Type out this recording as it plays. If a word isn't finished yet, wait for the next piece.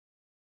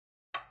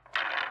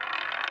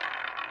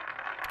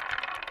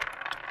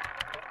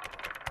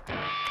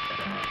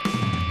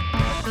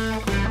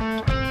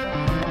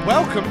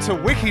Welcome to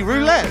Wiki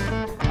Roulette.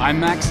 I'm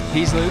Max,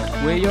 he's Luke,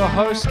 we're your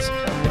hosts.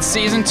 It's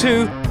season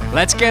 2,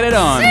 let's get it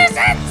on.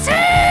 Season 2!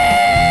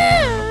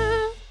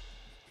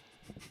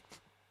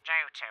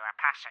 Due to a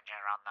passenger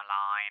on the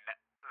line,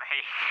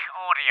 the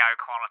audio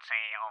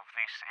quality of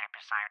this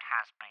episode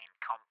has been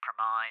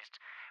compromised.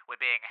 We're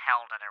being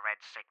held at a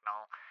red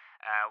signal.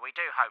 We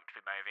do hope to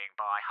be moving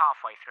by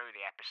halfway through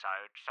the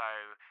episode,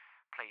 so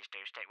please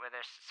do stick with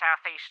us.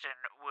 Southeastern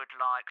would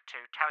like to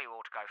tell you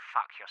all to go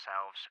fuck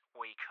yourselves.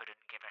 We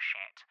couldn't give a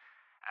shit.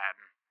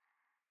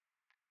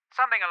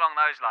 Something along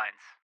those lines.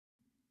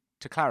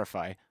 To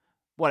clarify,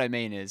 what I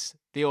mean is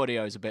the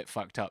audio is a bit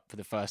fucked up for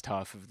the first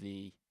half of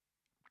the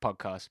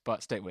podcast,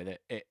 but stick with it.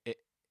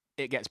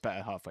 It gets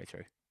better halfway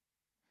through.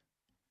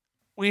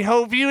 We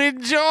hope you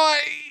enjoy.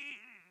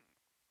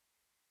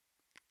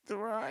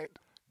 Right.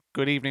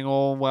 Good evening,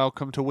 all.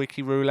 Welcome to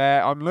Wiki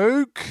Roulette. I'm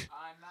Luke.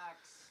 I'm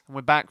Max. And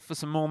we're back for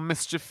some more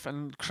mischief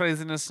and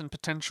craziness and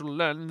potential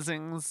learnings.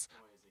 Always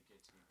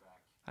good to be back.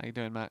 How you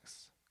doing,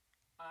 Max?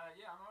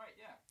 Yeah, I'm alright,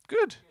 yeah.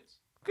 Good.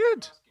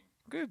 Good.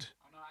 Good.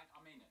 Oh, no,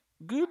 I mean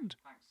it. Good.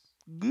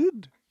 Thanks.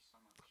 Good.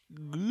 Thank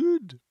you so much.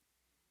 Good.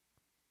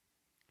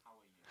 How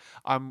are you?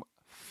 I'm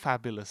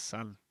fabulous,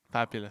 son.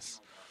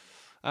 Fabulous. No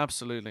doubt.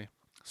 Absolutely.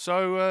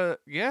 So,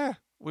 yeah,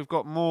 we've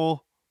got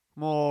more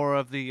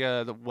of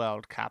the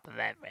World Cup of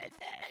everything.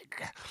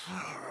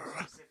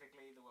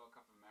 Specifically, the World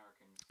Cup of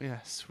Americans.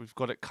 Yes, we've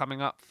got it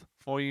coming up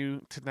for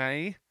you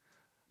today.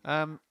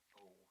 I think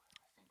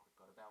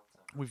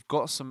we've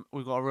got a belter.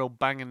 We've got a real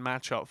banging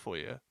matchup for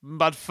you.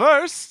 But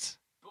first,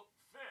 But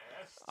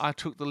first, I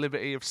took the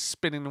liberty of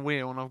spinning the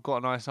wheel, and I've got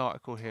a nice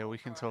article here we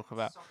can talk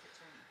about. sock it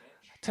to me,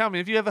 bitch. Tell me,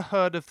 have you ever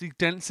heard of the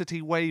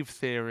density wave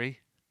theory?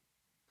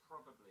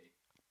 Probably.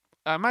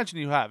 I imagine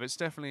you have. It's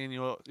definitely in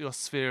your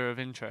sphere of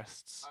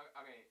interests.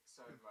 Okay,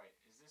 so right,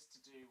 is this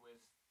to do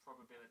with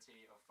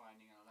probability of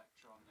finding an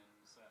electron in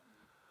certain?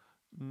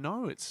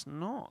 No, it's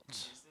not.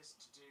 Is this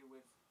to do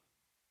with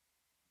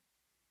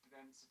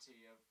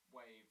density of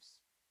waves?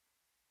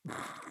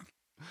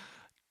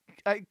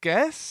 I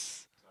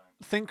guess. Sorry.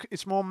 Think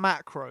it's more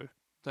macro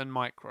than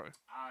micro.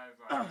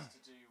 Oh, right, it's to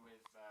do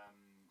with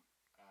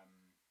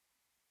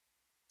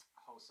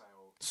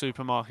wholesale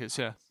Supermarkets,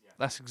 yeah. Yeah.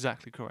 That's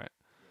exactly correct.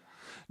 Yeah.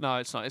 No,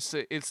 it's not. It's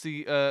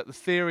the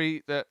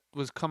theory that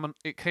was common.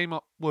 It came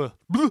up.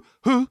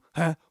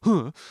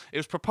 It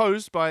was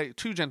proposed by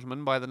two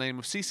gentlemen by the name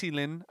of C.C.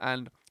 Lin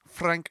and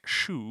Frank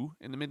Shu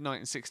in the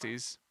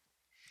mid-1960s.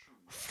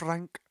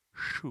 Frank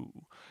Shu.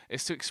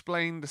 It's to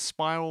explain the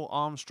spiral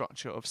arm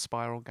structure of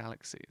spiral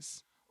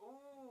galaxies.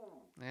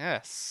 Ooh.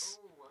 Yes.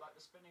 Ooh, like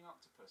the spinning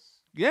octopus.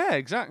 Yeah,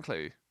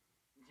 exactly.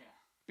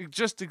 Yeah.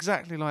 Just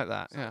exactly like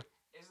that. So, Yeah.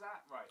 is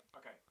that right?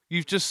 Okay.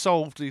 You've just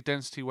solved the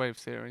density wave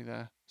theory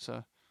there.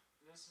 So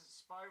This is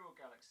spiral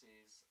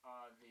galaxies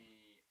are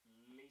the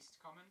least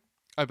common,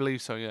 I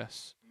believe so.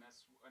 Yes. and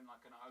that's when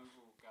like an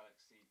oval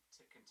galaxy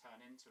can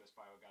turn into a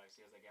spiral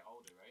galaxy as they get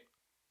older, right?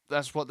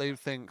 That's what they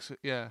think.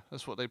 Yeah,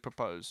 that's what they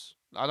propose.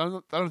 I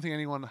don't think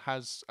anyone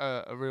has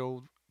a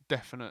real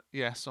definite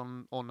yes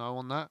on or no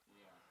on that,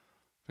 Yeah.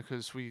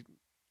 because we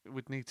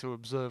would need to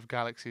observe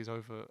galaxies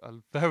over a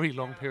very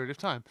long period of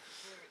time.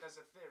 There's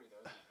a theory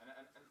though, isn't it?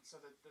 And so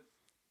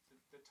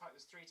the type,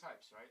 there's three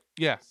types, right?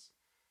 Yeah.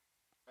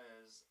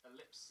 There's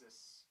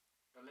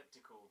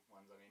elliptical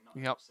ones. I mean, not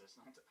Yep. ellipsis.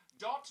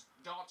 Dot.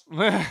 I've got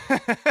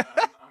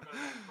a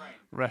big brain.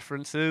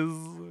 References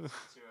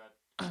To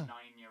a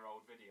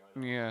 9-year-old video that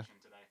Yeah. I'm watching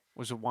today.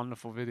 was a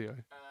wonderful video.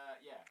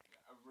 Yeah,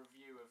 a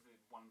review of the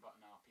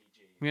one-button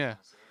RPG. Yeah.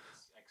 Honestly,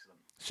 it's excellent.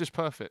 It's just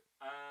perfect.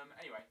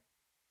 Anyway,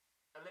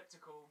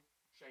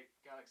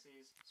 elliptical-shaped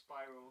galaxies,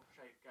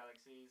 spiral-shaped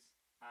galaxies,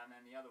 and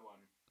then the other one,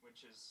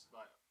 which is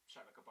like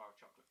shaped like a bar of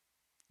chocolate.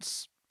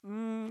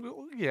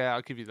 Yeah,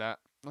 I'll give you that.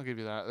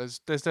 There's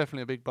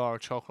definitely a big bar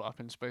of chocolate up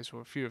in space,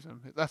 or a few of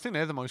them. I think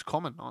they're the most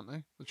common, aren't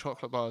they? The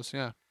chocolate bars,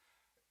 yeah.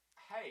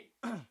 Hey,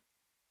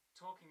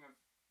 talking of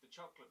the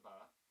chocolate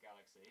bar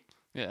galaxy,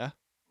 Yeah.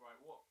 right?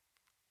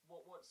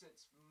 What's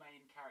its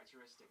main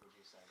characteristic? Would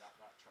you say that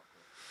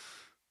chocolate?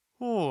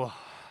 Oh,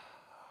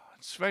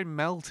 it's very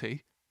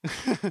melty.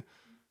 Right.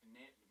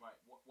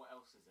 What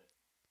else is it?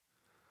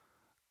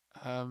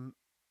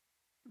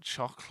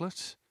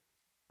 Chocolate.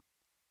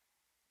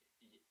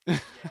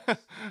 Yes.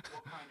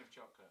 What kind of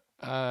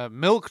chocolate?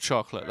 Milk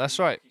chocolate. Very That's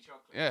right. milky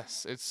chocolate.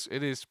 Yes,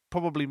 it is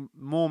probably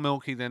more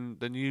milky than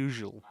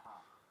usual,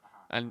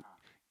 and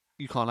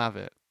you can't have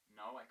it.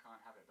 No, I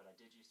can't have it, but I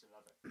did used to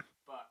love it.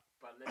 But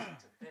listen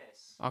to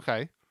this.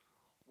 Okay.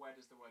 Where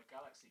does the word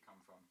galaxy come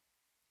from?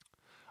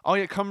 Oh,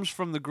 yeah, it comes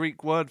from the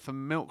Greek word for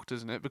milk,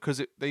 doesn't it?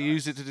 Because they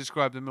use it to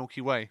describe the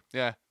Milky Way.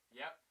 Yeah,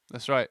 Yep.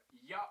 that's right.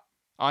 Yup.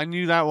 I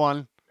knew that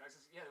one.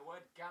 Yeah, the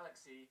word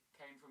galaxy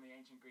came from the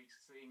ancient Greeks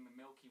seeing the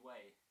Milky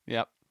Way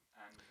Yep.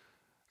 and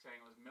saying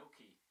it was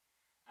milky.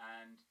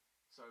 And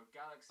so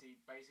galaxy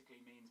basically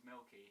means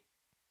milky.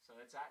 So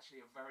it's actually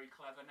a very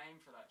clever name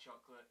for that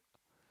chocolate.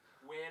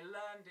 We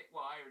learned it.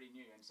 Well, I already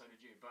knew, and so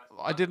did you. But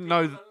I didn't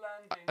know.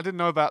 I didn't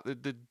know about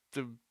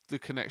the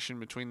connection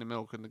between the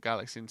milk and the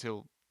galaxy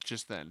until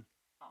just then.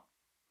 Oh.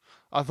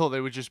 I thought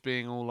they were just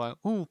being all like,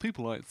 oh,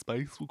 people like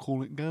space, we'll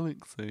call it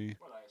galaxy.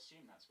 Well, I assume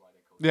that's why they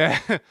call it. Yeah. I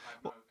have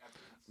no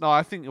evidence. No,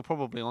 I think you're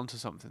probably onto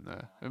something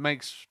there. It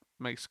makes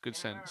good In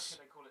sense. America,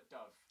 they call it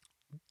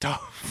Dove.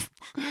 Dove.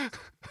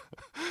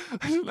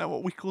 Isn't that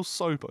what we call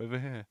soap over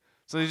here?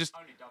 So they just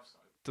Only Dove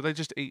soap. do they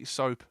just eat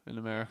soap in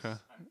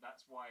America? And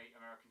that's why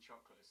American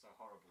chocolate is so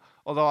horrible.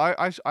 Although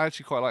I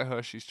actually quite like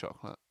Hershey's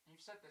chocolate.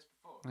 You've said this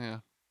before, Yeah,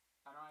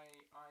 and I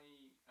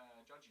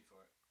judge you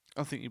for it.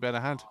 I think you better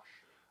had. Harshly.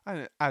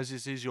 And as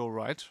is your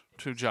right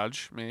to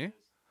judge me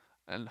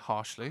and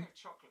harshly. Talking of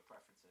chocolate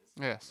preferences.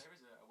 Yes. There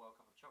is a World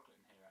Cup of Chocolate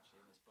in here,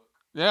 actually, in this book.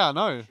 Yeah, I We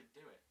know. should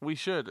do it We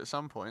should at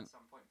some point. at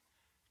some point.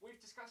 We've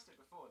discussed it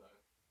before, though.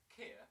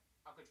 Keir,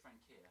 our good friend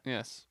Keir,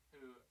 Yes.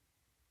 who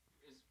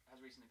has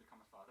recently become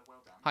a father.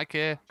 Well done. Hi,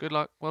 Keir. Good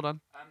luck. Well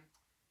done.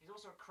 He's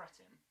also a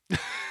cretin.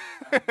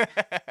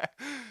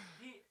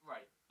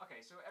 Right. Okay.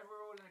 So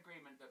we're all in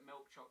agreement that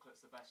milk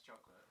chocolate's the best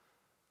chocolate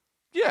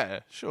Yeah,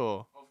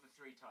 sure. of the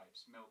three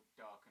types: milk,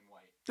 dark, and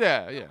white.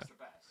 Yeah, yeah. Milk's the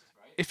best,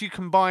 right? If you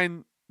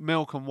combine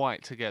milk and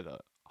white together,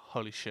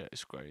 holy shit,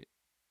 it's great.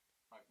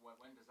 Like,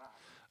 when does that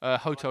happen?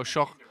 Hotel Like in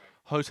Choc, Kinder Egg.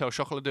 Hotel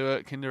Chocolate do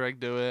it. Kinder Egg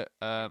do it.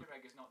 Kinder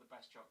Egg is not the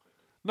best chocolate.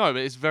 No,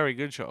 but it's very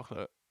good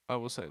chocolate. I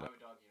will say I that.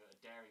 would argue that a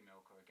Dairy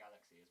Milk or a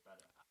Galaxy is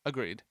better.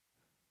 Agreed.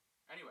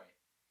 Anyway,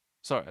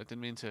 Sorry, I didn't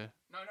mean to.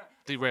 no.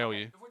 Derail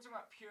you. If we're talking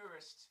about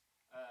purist,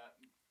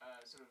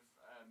 sort of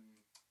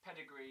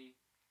pedigree,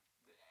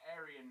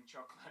 Aryan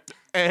chocolate.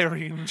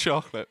 Aryan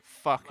chocolate.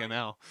 Fucking Like,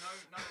 hell.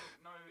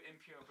 No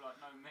impure blood,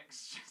 no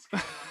mix. Just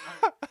going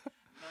on,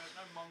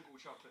 no Mongol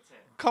chocolates here.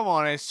 Come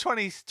on, it's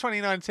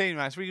 2019,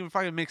 man. So we can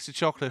fucking mix the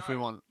chocolate if we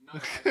No, want. No,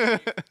 I believe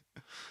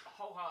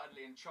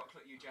wholeheartedly in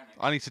chocolate eugenics.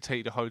 I need to take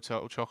you to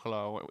Hotel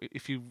Chocolat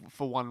if you,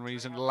 for one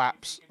reason, have any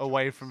lapse vegan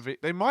away chocolates? from.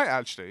 They might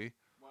actually.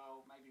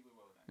 Well, maybe we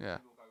will then. Yeah.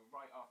 Maybe we'll go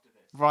right after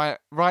this.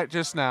 Right,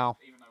 just now.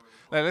 Even though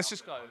we're No, let's recording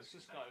just go. after Let's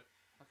just today. go.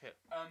 Okay.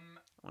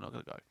 We're not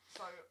gonna go.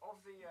 So of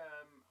the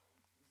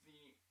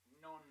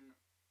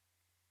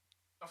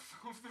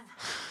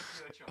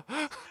regular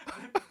chocolates,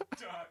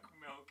 dark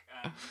milk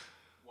and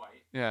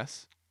white,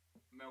 Yes.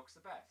 milk's the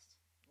best.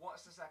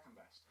 What's the second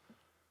best?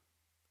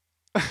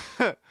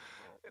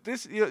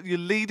 You're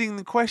leading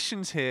the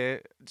questions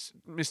here,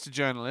 Mr.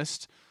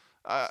 Journalist.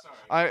 Sorry.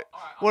 I. Alright,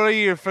 What I'll are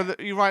you just for say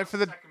the? You write what's for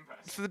the second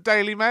best? for the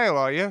Daily Mail,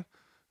 are you?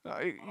 You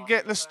I'll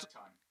get ask the you a third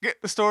time.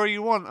 get the story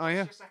you want, are you?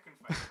 What's your second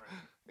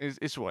favourite?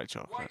 It's white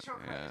chocolate. White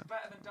chocolate Yeah. is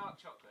better than dark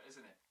chocolate,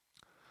 isn't it?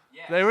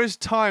 Yes. There is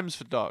times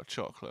for dark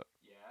chocolate.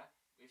 Yeah.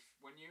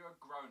 When you're a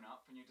grown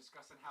up and you're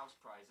discussing house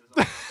prizes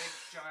on a big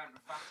giant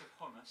vat of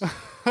hummus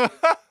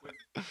with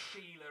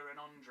Sheila and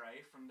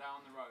Andre from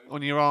down the road.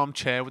 On your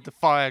armchair with the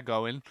fire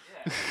going.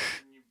 Yeah.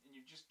 and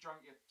you've just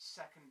drunk your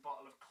second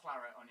bottle of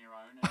claret on your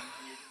own and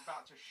you're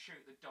about to shoot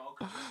the dog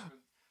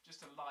just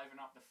to liven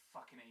up the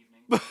fucking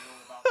evening. 'Cause you're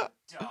all about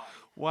to die.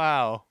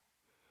 Wow.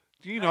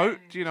 Do you know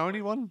Then-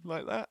 anyone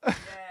like that? Yeah.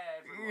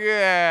 everyone.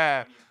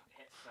 Yeah. When you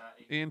hit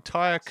 30. The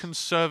entire That's-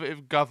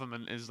 conservative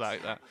government is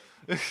like that.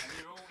 Exactly.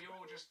 And you're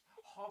all just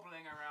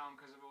hobbling around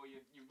because of all you're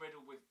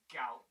riddled with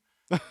gout.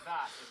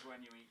 That is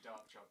when you eat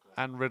dark chocolate.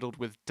 And riddled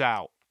with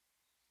doubt.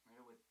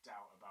 Riddled with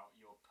doubt about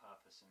your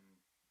purpose in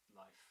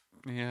life.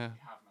 Yeah.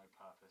 You have no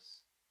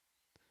purpose.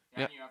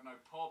 Yeah. And you have no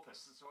porpoise.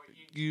 So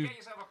You- get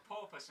yourself a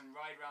porpoise and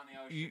ride around the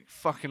ocean. You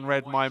fucking eat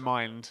read white my chocolate.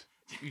 mind.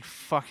 You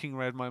fucking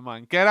read my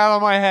mind. Get out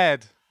of my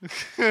head.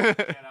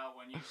 Get out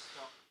when you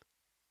stop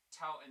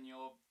touting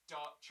your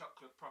dark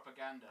chocolate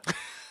propaganda. You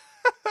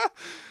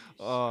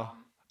Oh.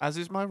 scum. As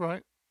is my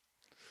right.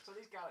 So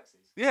these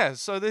galaxies. Yeah,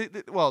 so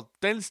well,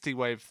 density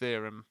wave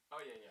theorem. Oh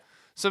yeah.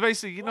 So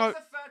basically, you know, What's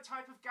the third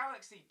type of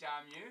galaxy?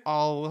 Damn you!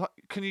 oh,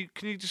 can you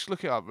just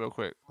look it up real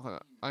quick? I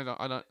don't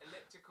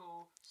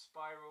Elliptical,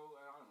 spiral,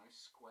 I don't know,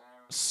 square.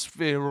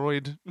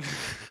 spheroid.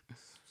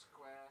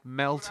 Square.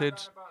 Melted.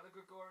 What about the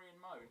Gregorian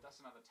mode? That's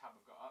another tab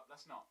I've got up.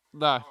 That's not.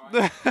 No.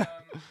 Alright,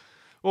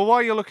 Well,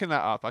 while you're looking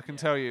that up, I can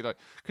Yeah. tell you, like,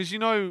 because you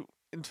know,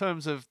 in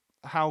terms of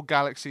how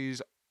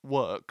galaxies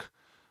work,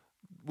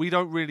 we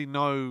don't really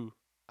know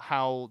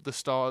how the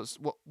stars,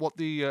 what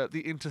the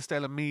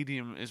interstellar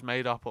medium is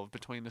made up of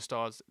between the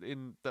stars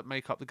that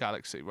make up the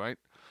galaxy, right?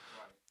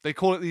 right. They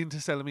call it the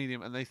interstellar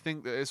medium, and they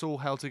think that it's all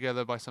held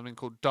together by something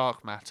called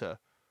dark matter.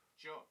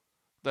 Sure.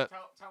 That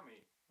Tell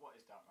me, what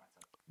is dark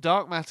matter?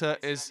 dark matter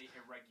is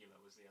Incidentally, irregular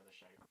was the other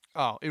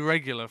shape.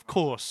 irregular, of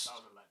course, That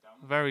was a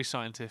letdown. very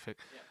scientific.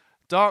 Yeah.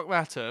 Dark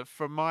matter,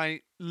 from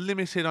my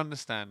limited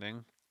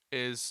understanding,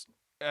 is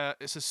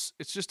it's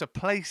just a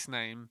place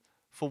name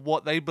for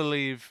what they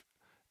believe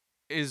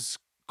is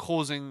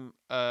causing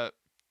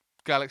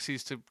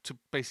galaxies to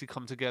basically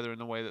come together in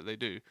the way that they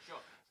do. Sure.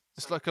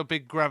 It's So- like a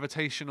big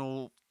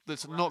gravitational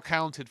that's not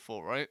counted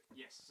for, right?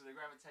 Yes, so the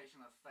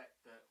gravitational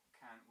effect that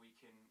we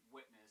can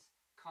witness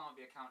can't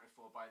be accounted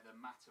for by the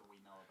matter we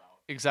know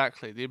about.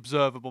 Exactly, the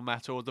observable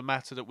matter or the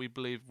matter that we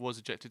believe was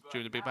ejected But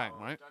during the Big Bang,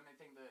 now, right? Don't they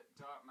think that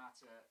dark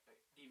matter,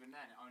 even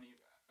then, it only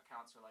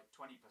accounts for like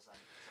 20% or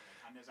something,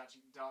 and there's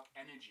actually dark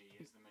energy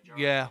is the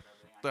majority Yeah, of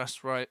everything. And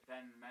That's right.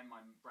 then my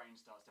brain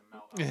starts to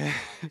melt. Yeah.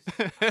 Up my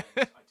eyes,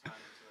 and I turn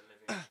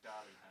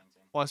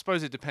Well, I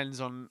suppose it depends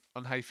on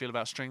how you feel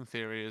about string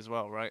theory as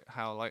well, right?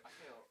 How like I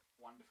feel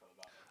wonderful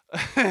about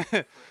it.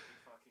 Pretty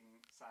fucking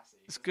sassy.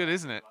 it's 'cause good, I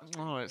isn't feel it? about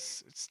string Oh, theory.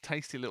 it's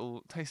tasty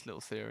little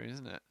theory,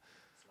 isn't it?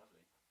 It's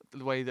lovely.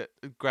 The way that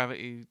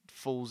gravity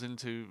falls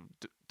into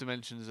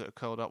dimensions that are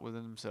curled up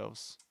within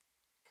themselves.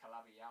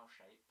 Calabi-Yau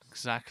shapes.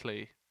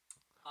 Exactly.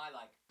 I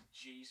like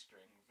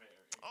G-string theory.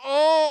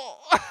 Oh!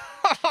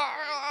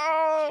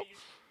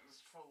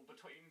 G-strings fall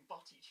between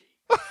body cheeks.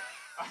 I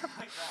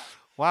like that.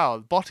 Wow,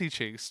 Botti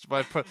cheeks,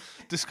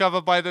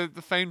 discovered by the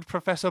famed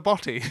Professor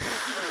Botti.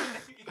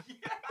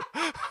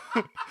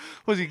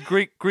 Was he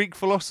Greek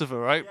philosopher,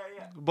 right? Yeah,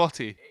 yeah.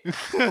 Botti.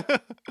 Yeah, yeah.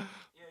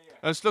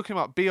 Let's look him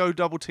up.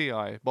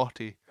 Botti.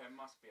 Botti. There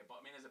must be a I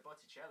mean, there's a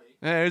Botticelli.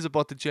 Yeah, there's a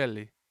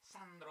Botticelli.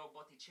 Sandro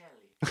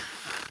Botticelli.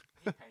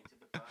 He painted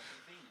the birth of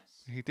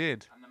Venus. He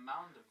did. And the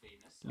mound of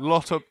Venus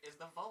Lot of is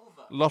the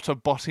vulva. lot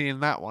of Botti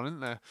in that one, isn't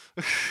there?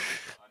 Got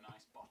a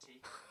nice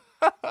botty.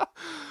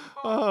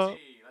 Botty.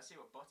 Let's see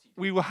what botty does.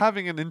 We were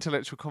having an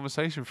intellectual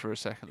conversation for a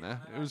second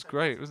there. It was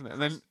great, wasn't it?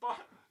 And then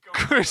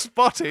Chris Chris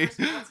Botti. Chris Botti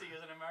is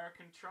an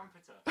American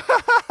trumpeter.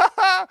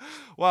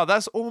 Wow,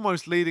 that's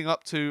almost leading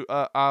up to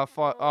our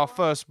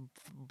first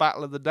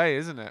battle of the day,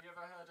 isn't it? Have you ever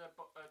heard a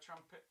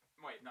trumpet?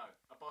 Wait, no,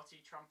 a botty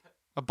trumpet.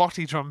 A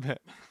Botti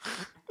trumpet.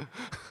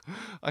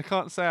 I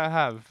can't say I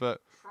have,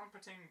 but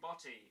Trumpeting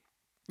botty.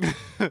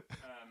 That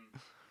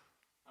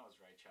was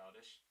very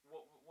childish.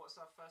 What's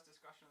our first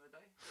discussion of the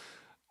day?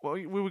 well,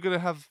 we were gonna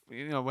have,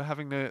 we're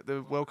having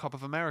the World Cup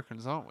of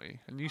Americans, aren't we?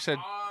 And you said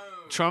Oh,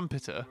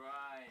 trumpeter.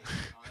 right. Oh,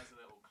 there's a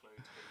little clue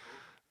to people.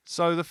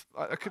 So I What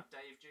could about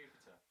Dave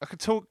Jupiter? I could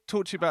talk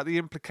to you about the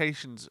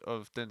implications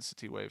of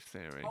density wave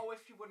theory. Oh,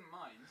 if you wouldn't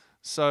mind.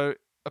 So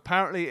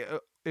apparently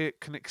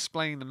it can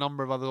explain a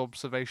number of other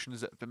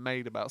observations that have been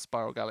made about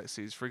spiral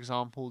galaxies. For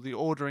example, the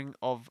ordering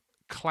of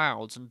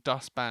clouds and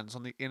dust bands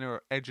on the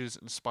inner edges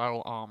and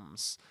spiral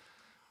arms.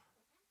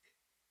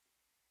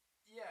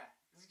 Yeah,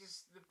 it's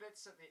just the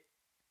bits at the.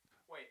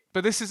 Wait.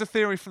 But this is a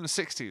theory from the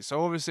 60s.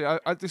 So obviously,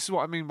 this is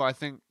what I mean by I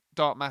think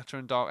dark matter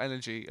and dark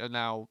energy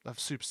have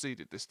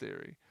superseded this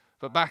theory.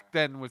 But back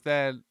then, with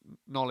their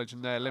knowledge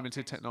and their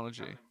limited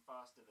technology, Traveling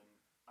faster than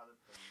other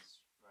things,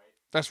 right?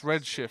 that's They're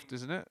redshift, spinning-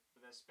 isn't it?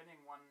 But they're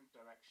spinning one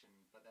direction,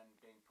 but then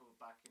being pulled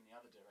back in the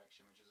other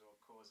direction, which is what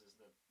causes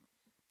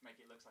makes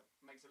it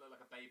look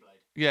like a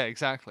Beyblade. Yeah,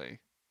 exactly.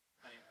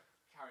 Anyway,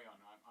 carry on.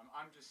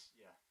 I'm just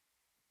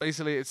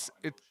Basically, it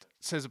bullshit.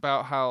 says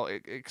about how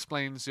it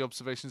explains the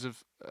observations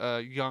of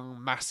young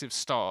massive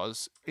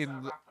stars Is in that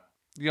a the rapper?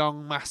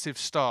 young massive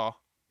star.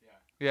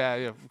 Yeah.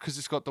 Yeah, because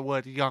it's got the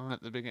word young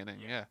at the beginning.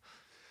 Yeah. Yeah.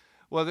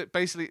 Well, they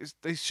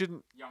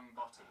shouldn't. Young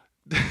Botty.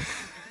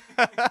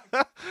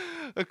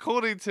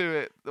 according to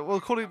it, well,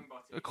 Young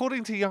Botty.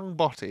 according to Young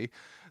Botty,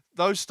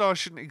 those stars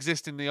shouldn't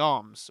exist in the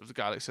arms of the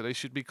galaxy. They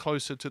should be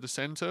closer to the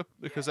center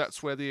because Yes.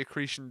 that's where the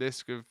accretion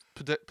disk of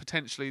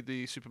potentially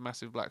the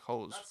supermassive black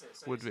holes That's it.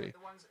 So would you be. said the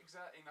ones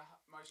exerting the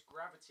most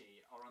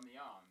gravity are on the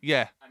arm.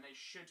 Yeah, And they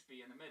should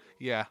be in the middle.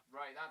 yeah.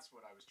 Right, that's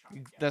what I was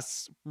trying to get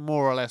That's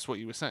more or less what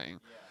you were saying.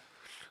 at. Yeah.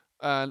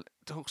 And it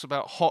talks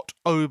about hot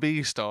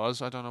OB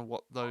stars. I don't know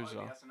what those Obi,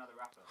 are. that's another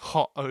rapper.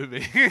 Hot OB.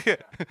 It's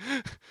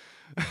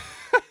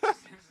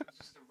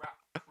just a rap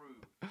crew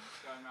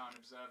going around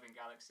observing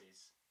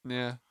galaxies.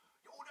 Yeah.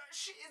 Yo, that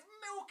shit is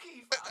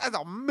milky. That's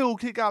a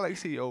milky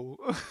galaxy, yo.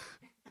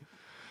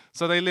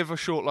 So they live a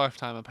short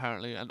lifetime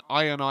apparently, and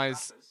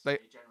ionize. Rappers, They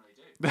generally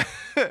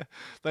do.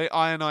 they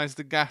ionize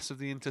the gas of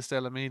the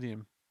interstellar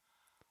medium.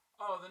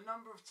 Oh, the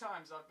number of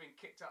times I've been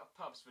kicked out of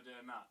pubs for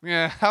doing that.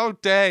 Yeah, how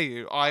dare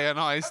you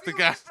ionize Have the you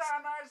gas?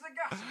 ionized the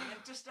gas of an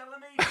interstellar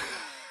medium?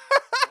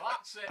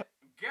 That's it.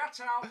 Get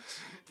out.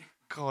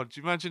 God, do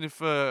you imagine if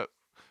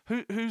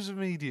who's a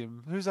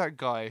medium? Who's that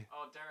guy?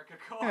 Oh, Derek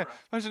Yeah, Acora.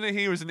 imagine if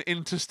he was an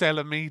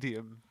interstellar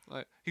medium.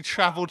 Like he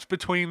travelled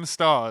between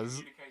stars.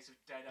 Communicates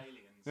with dead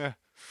aliens. Yeah.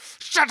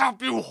 Shut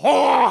up, you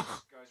whore!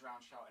 Goes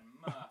around shouting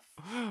Murph.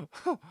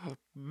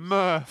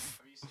 Murph.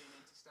 Have you seen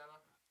Interstellar?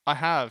 I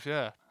have,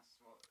 yeah. That's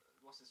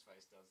what's his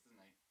face does, doesn't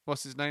he?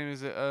 What's his name?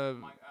 Is it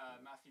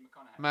Matthew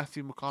McConaughey.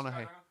 Matthew Just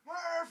McConaughey?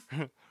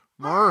 going,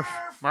 Murph.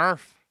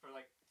 Murph. For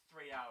like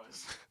 3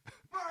 hours.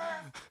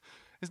 Murph.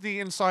 Isn't he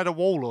inside a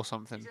wall or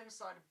something? He's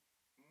inside.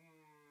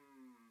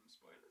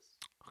 Spoilers.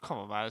 Come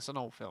on, man. It's an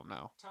old film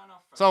now. Turn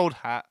off. It's old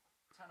hat.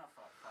 Turn off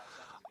 5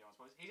 seconds if you want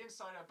spoilers. He's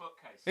inside a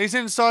bookcase. He's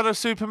inside a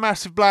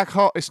supermassive black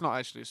hole. It's not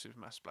actually a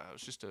supermassive black hole.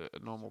 It's just a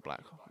normal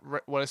black hole.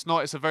 Well, it's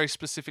not. It's a very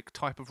specific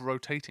type of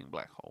rotating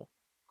black hole.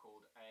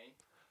 Called a.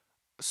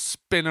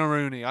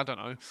 Spinneroonie. I don't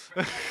know.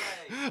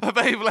 Beyblade. A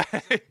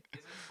Beyblade. Is it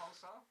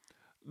pulsar?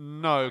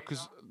 No,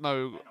 because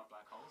no. They're not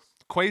black holes.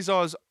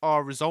 Quasars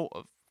are a result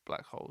of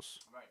black holes.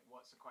 Right.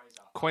 What's a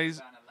quasar? Quas-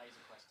 Other than a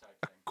laser quest type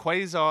A thing.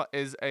 quasar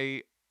is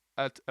a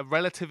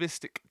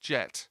relativistic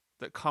jet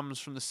that comes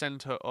from the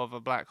center of a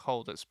black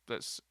hole that's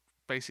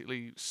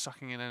basically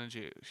sucking in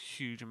energy at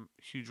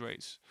huge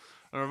rates.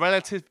 And a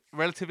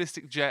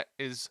relativistic jet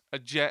is a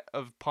jet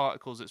of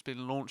particles that's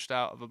been launched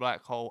out of a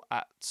black hole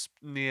at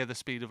near the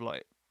speed of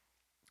light.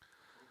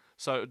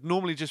 So it'd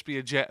normally just be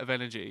a jet of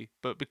energy,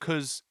 but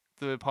because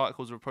the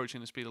particles are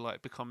approaching the speed of light,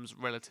 it becomes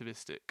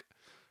relativistic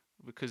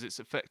because it's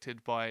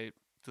affected by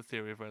the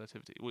theory of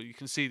relativity. Well, you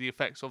can see the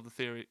effects of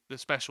the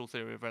special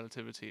theory of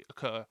relativity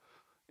occur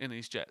in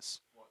these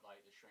jets. What, like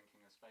the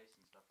shrinking of space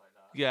and stuff like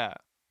that? Yeah,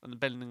 and the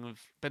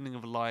bending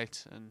of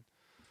light and.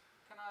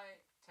 Can I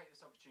take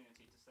this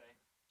opportunity to say,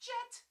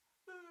 jet?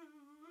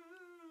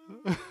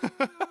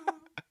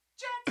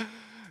 Jet?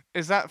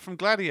 Is that from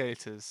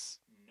Gladiators?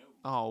 No.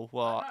 Oh,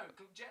 well. No,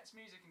 Jet's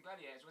music in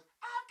Gladiators was,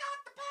 I've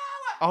got the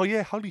power! Oh,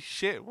 yeah, holy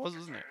shit, it was,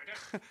 wasn't it?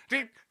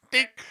 No,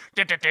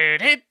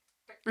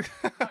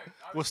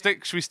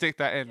 Should we stick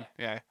that in?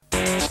 Yeah.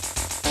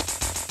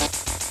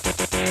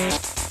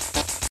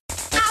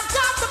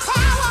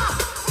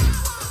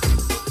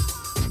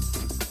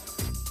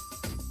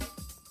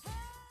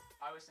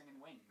 I was singing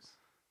Wings.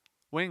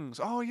 Wings.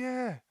 Oh,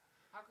 yeah.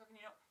 How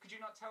could you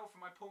not tell from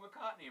my Paul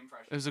McCartney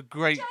impression? It was a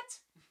great. Jet!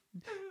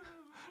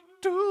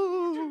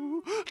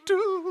 Do.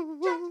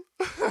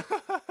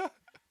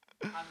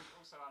 And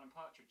also Alan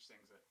Partridge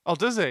sings it Oh,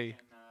 does he? in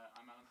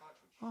I'm Alan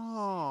Partridge.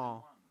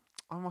 Oh.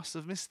 Season 1. I must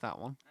have missed that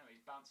one. No,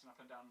 he's bouncing up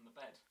and down on the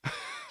bed.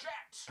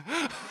 Jet!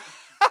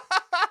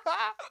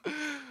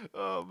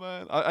 Oh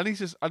man, I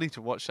need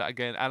to watch that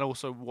again and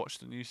also watch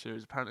the new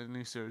series. Apparently, the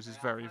new series is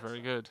very good.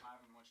 I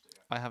haven't watched it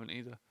yet. I haven't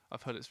either.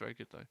 I've heard it's very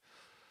good though.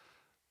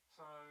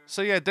 So,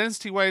 So yeah,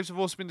 density waves have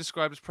also been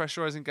described as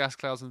pressurizing gas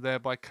clouds and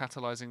thereby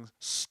catalyzing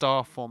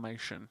star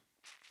formation.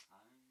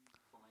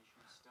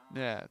 formation of stars.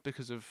 Yeah,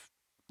 because of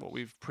what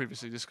we've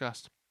previously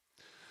discussed.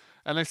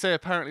 And they say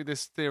apparently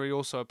this theory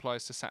also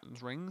applies to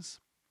Saturn's rings.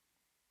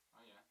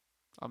 Oh yeah.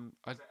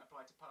 Does it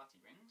apply to party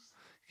rings?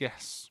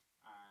 Yes,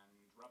 And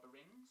rubber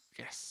rings?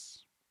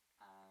 yes,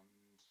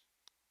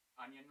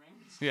 And onion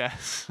rings?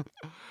 yes.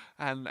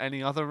 And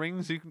any other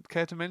rings you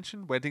care to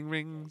mention? Wedding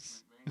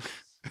rings, Engagement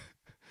rings?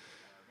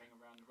 Ring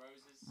around the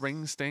roses?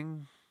 ring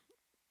sting.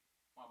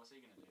 What was he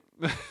going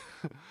to do?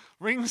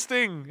 Ring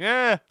sting,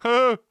 yeah.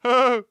 Ho,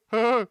 ho,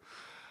 ho.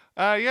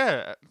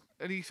 Yeah.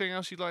 Anything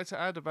else you'd like to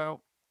add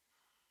about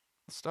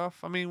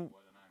stuff? I mean, Oh,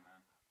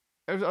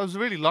 I don't know, man. I was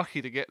really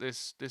lucky to get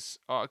this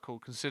article,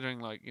 considering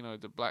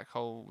the black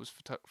hole was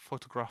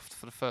photographed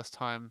for the first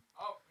time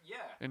Oh, yeah.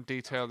 in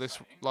detail That's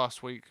this exciting.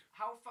 last week.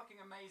 How fucking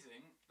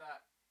amazing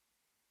that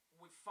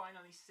we've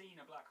finally seen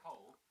a black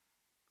hole,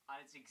 and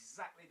it's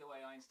exactly the way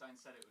Einstein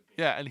said it would be.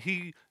 Yeah, and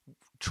he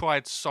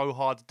tried so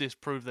hard to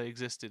disprove they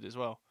existed as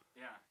well.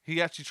 Yeah. He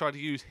actually tried to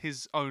use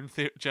his own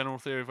general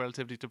theory of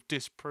relativity to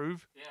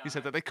disprove. Yeah, He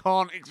said I that they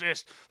can't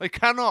exist. They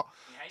cannot.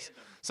 He hated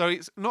them. So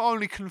it's not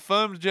only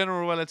confirmed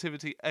general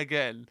relativity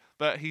again,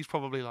 but he's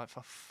probably like,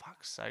 for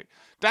fuck's sake,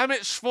 damn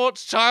it,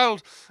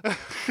 Schwarzschild. But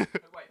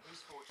wait,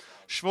 who's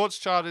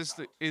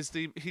Schwarzschild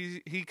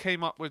Schwarzschild? he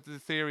came up with the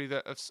theory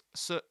that if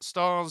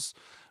stars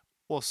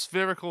or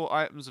spherical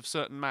items of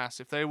certain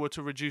mass, if they were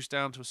to reduce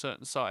down to a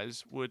certain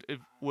size, Reach it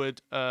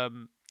would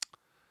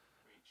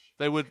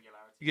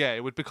singularity.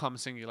 it would become a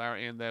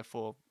singularity and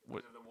therefore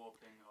would Because of the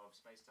warping of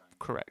space-time.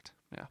 correct.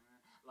 Yeah.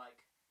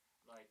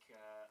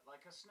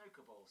 Like a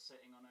snooker ball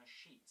sitting on a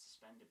sheet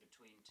suspended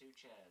between two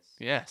chairs.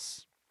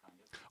 Yes. Kind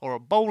of. Or a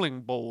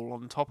bowling ball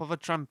on top of a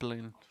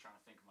trampoline. I was trying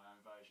to think of my own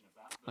version of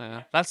that. But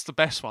Yeah, that's the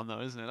best one though,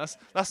 isn't it?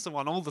 That's the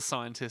one all the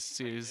scientists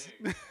use.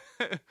 do.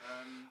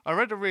 I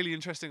read a really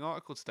interesting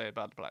article today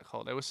about the black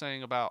hole. They were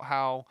saying about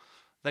how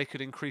they could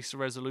increase the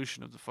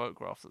resolution of the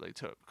photograph that they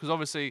took, because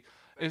obviously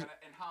They're it's gonna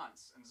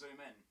enhance and zoom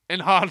in.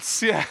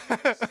 enhance. Yeah, See who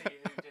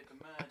did the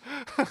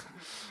murder.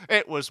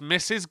 it was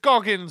Mrs.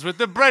 Goggins with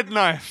the bread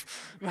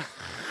knife.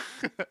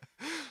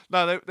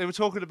 No, they were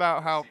talking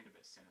about how Seemed a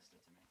bit sinister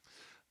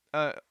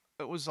to me.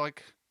 it was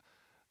like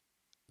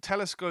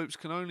telescopes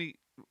can only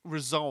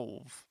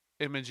resolve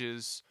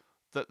images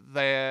that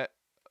their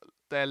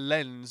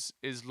lens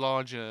is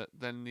larger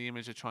than the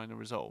image they're trying to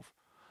resolve.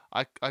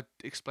 I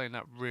explained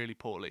that really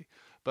poorly,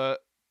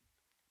 but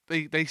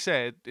they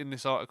said in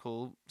this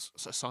article,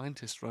 a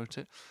scientist wrote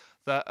it,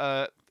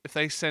 that if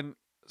they sent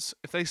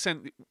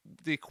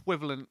the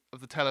equivalent of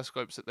the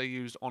telescopes that they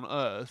used on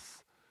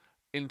Earth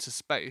into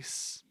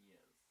space,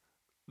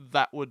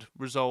 that would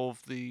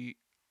resolve the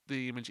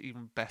image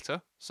even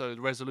better. So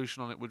the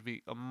resolution on it would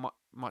be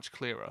much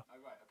clearer. Oh,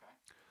 right,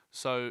 okay.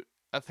 So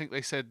I think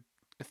they said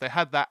if they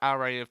had that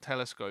array of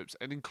telescopes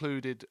and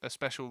included a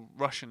special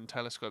Russian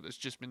telescope that's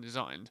just been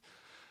designed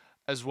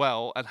as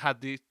well, and had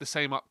the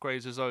same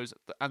upgrades as those,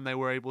 and they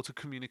were able to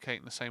communicate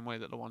in the same way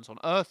that the ones on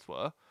Earth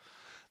were,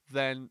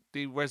 then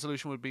the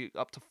resolution would be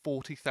up to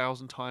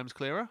 40,000 times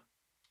clearer,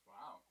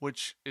 Wow.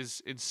 which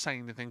is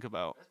insane to think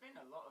about. There's been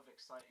a lot of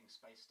exciting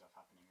space stuff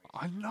happening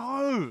I recently.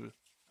 know!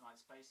 Like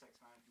SpaceX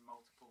managed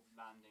multiple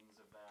landings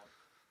of their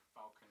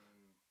Falcon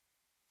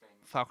thing.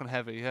 Falcon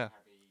Heavy, yeah.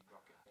 Heavy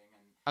rocket thing.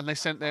 And they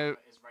sent their...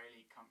 another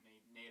Israeli company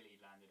nearly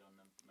landed on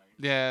the moon.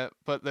 Yeah,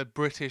 but the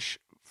British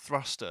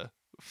thruster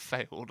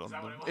failed on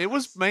that them. what It it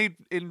was was? made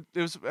in...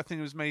 I think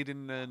it was made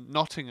in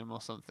Nottingham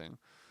or something.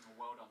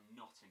 Well done,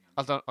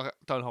 Nottingham.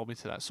 Don't hold me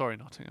to that. Sorry,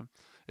 Nottingham,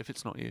 if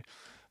it's not you.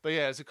 But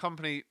yeah, it's a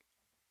company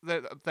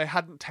they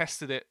hadn't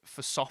tested it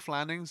for soft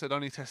landings. They'd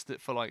only tested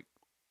it for like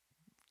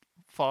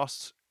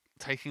fast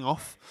taking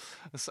off,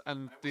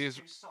 and It the was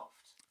too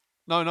soft.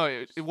 no,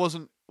 it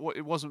wasn't.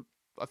 It wasn't.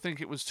 I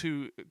think it was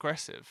too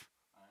aggressive,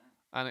 Oh.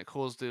 and it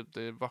caused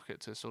the rocket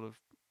to sort of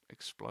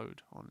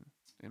explode on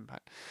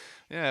impact.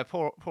 Yeah,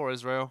 poor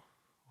Israel.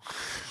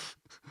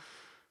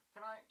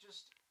 Can I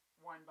just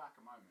wind back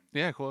a moment?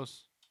 Yeah, of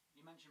course.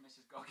 You mentioned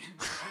Mrs.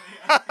 Goggins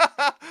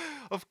earlier.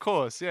 Of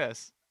course,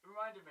 yes.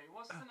 Reminded me,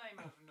 what's the name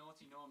of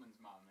Naughty Norman's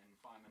mum in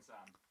Fireman Sam?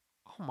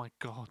 Oh my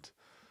God,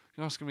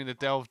 you're asking me to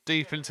delve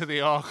deep into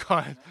the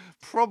archive.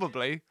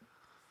 Probably.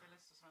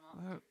 Phyllis or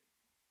something like that?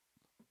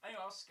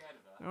 Anyway, I was scared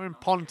of her. They were in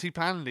when I was a kid.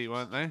 Pontypandy,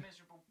 weren't Such a they?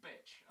 miserable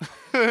bitch.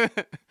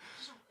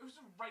 It was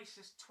a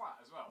racist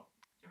twat as well.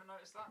 You ever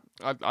notice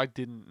that? I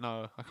didn't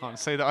know. I can't Yeah.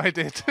 say that I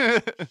did. She was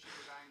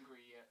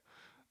angry at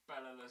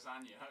Bella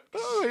Lasagna.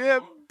 Oh yeah,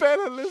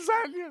 Bella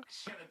Lasagna.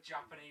 She had a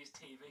Japanese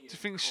TV you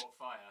think she- caught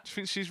fire. Do you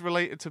think she's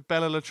related to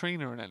Bella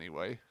Latrina in any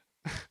way?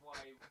 That's why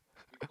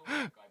we call that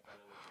guy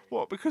Bella Latrina.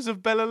 What? Because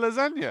of Bella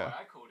Lasagna?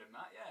 Why I called him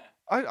that,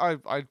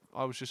 yeah.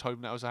 I was just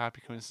hoping that was a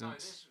happy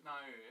coincidence. No,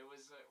 it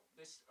was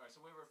this.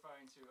 So we're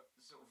referring to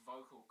the sort of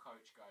vocal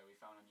coach guy we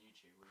found on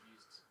YouTube. We've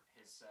used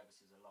his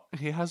services a lot.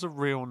 He has a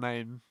real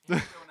name, He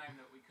has a real name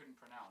that we couldn't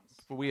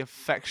pronounce. but we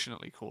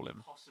affectionately call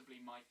him. Possibly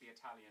might be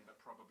Italian, but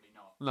probably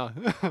not. No.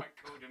 I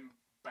called him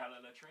Bella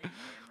Latrina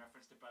in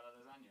reference to Bella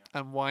Lasagna.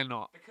 And why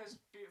not? Because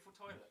beautiful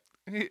toilet.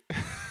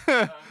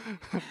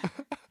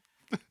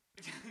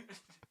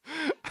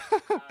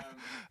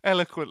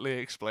 Eloquently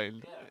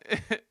explained. Yeah.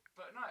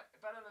 But no,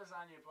 Bella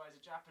Lasagna buys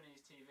a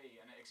Japanese TV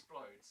and it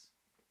explodes.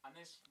 And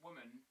this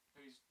woman,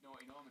 who's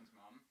Naughty Norman's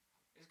mum,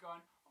 is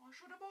going, oh, I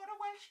should have bought a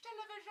Welsh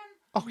television.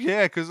 Oh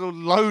yeah, because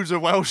loads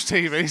of Welsh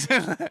TVs.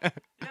 Isn't there?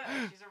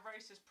 Yeah, she's a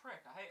racist prick.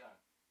 I hate her.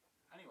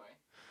 Anyway,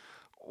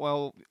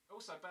 Well,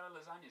 also Bella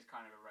Lasagna's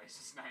kind of a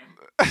racist name.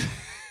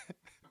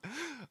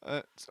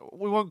 so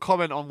we won't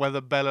comment on whether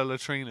Bella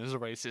Latrina is a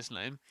racist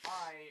name.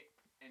 I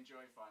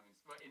enjoyed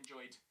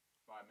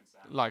Fireman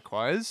Sam.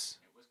 Likewise.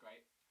 It was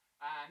great.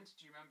 And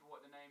do you remember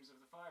what the names of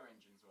the fire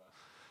engines were?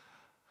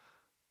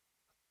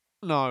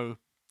 No.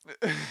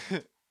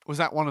 Was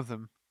that one of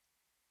them?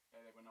 They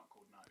were not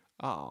called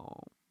No.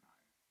 Oh.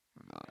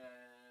 No.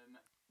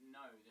 No,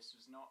 this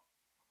was not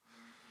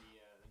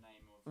the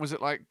name of. Was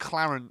it like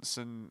Clarence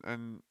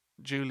and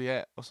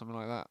Juliet or something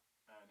like that?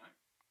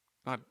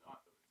 No. I-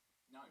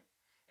 No.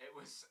 It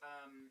was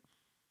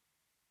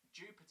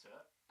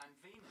Jupiter and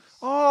Venus.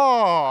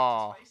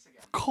 Oh. Space again.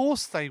 Of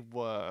course they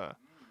were.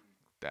 Mm.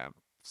 Damn,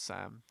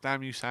 Sam.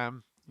 Damn you,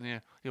 Sam. Yeah,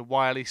 your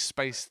wily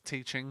space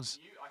teachings.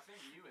 I think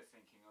you were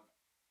thinking of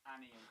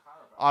Annie and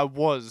Clarabelle. I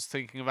was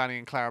thinking of Annie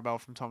and Clarabelle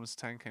from Thomas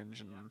the Tank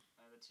Engine. Yeah,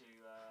 the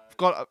two.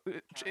 God,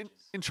 Carriages.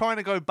 in trying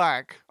to go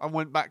back, I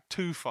went back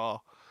too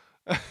far.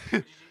 Do you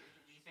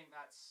think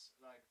that's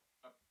like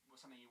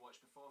something you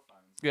watched before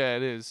Fireman Sam? Yeah,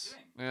 it is. Do you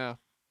think? Yeah.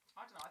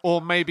 I don't know. I think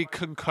Or I maybe watched both.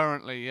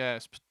 concurrently. Yeah,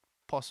 it's I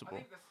possible.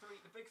 think the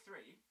big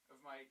three of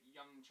my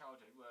young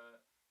childhood were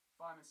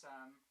Fireman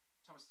Sam,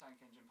 Thomas the Tank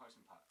Engine,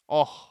 Postman Pat.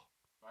 Oh,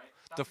 Right?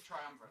 The That's the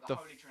triumvirate, the the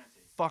Holy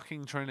Trinity.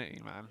 fucking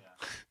Trinity, man.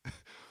 Yeah.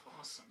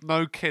 Awesome.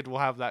 No kid will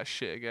have that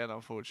shit again,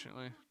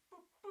 unfortunately.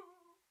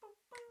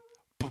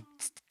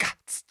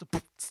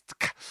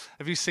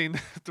 Have you seen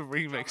the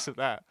remix of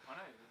that? I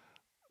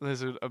know.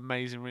 There's an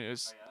amazing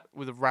remix Oh, yeah?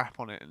 with a rap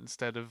on it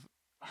instead of.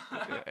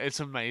 It's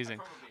amazing.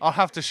 Probably I'll have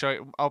have to show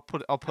it. I'll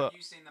put. Have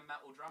you seen the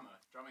metal drummer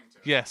drumming to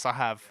it? Yes, I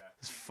have. Yeah.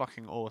 It's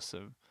fucking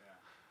awesome.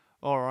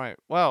 Yeah. All right.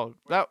 Well,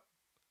 That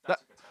took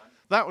a turn.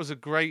 that was a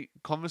great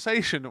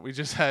conversation that we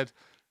just had.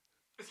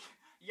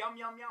 Yum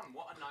yum yum!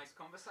 What a nice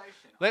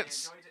conversation.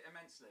 Let's- I enjoyed it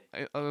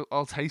immensely.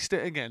 I'll taste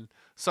it again.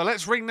 So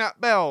let's ring that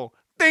bell.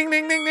 Ding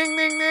ding ding ding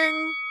ding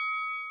ding.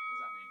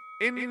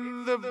 What does that mean?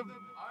 In the Oh,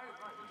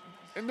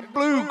 right. in the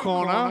blue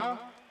corner.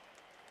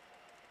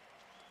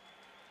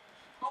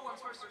 Oh, I'm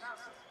supposed to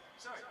announce it.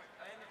 Sorry.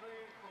 In the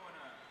blue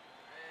corner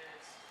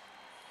is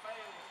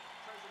failed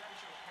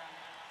presidential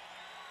candidate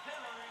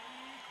Hillary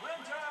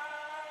Clinton.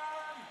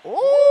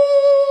 Ooh.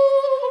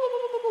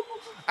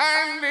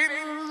 And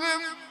in the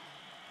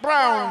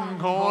brown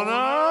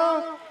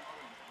corner.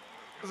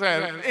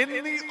 In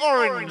the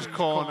orange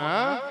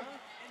corner.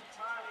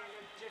 Entirely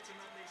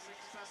legitimately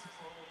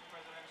successful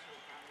presidential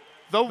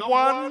candidate. The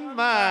one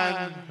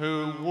man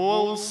who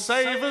will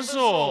save us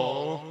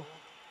all.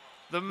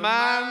 The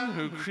man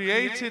who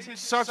created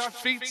such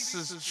feats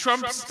as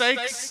Trump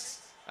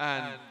steaks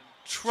and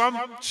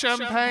Trump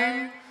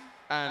champagne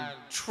and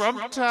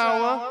Trump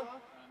Tower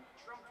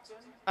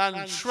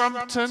and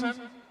Trumpton,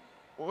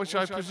 which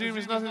I presume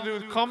has nothing to do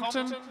with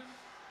Compton,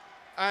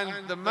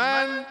 and the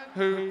man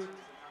who... Which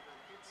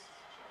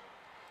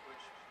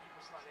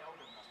people slightly older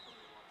than us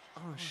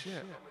probably watched. Oh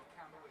shit, With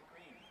Candlewick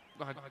Green.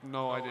 I had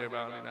no idea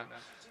about any of that.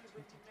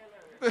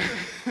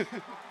 James Whitty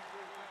Miller.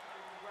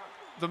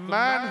 The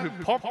man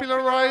who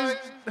popularized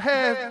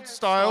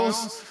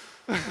hairstyles.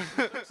 Looks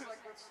like a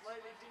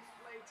slightly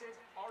deflated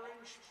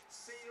orange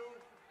seal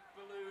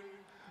balloon.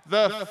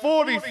 the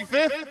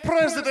 45th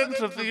President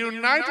of the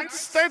United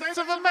States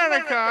of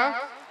America.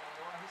 Well,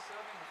 he's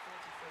serving the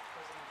 45th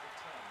presidential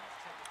term.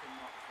 That's technically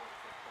not the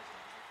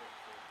 45th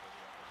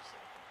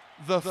president.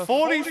 It's the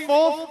 44th president. I just said that. The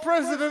 44th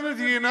President of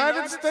the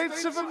United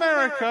States of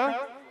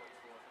America.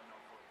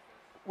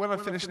 When I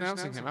finish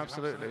announcing him,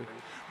 absolutely.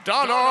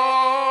 Donald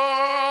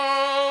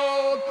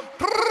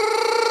Trump!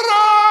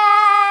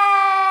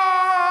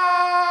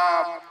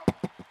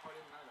 I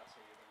didn't know that's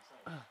what you were going to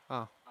say.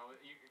 Oh,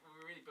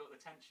 We really built the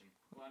tension.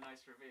 What a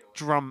nice reveal.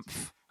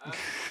 Drumpf.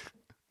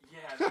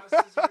 Yeah, that was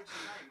his original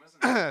name,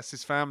 wasn't it? That's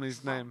his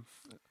family's name.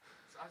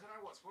 I don't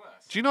know what's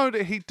worse. Do you know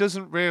that he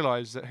doesn't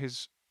realise that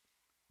his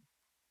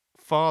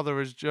father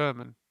is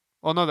German?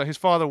 Oh no, that his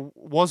father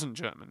wasn't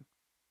German.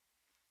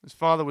 His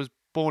father was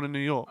born in New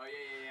York, Oh,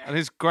 yeah. and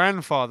his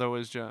grandfather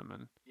was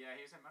German. Yeah,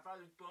 he was saying, my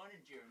father was born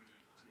in Germany,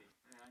 actually.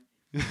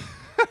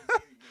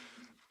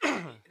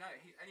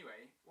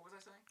 Anyway, what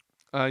was I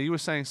saying? You were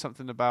saying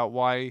something about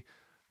why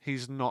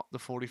he's not the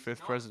He's 45th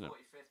not president. the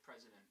 45th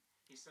president.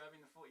 He's serving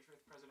the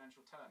 45th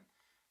presidential term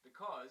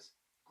because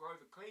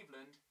Grover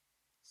Cleveland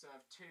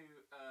served two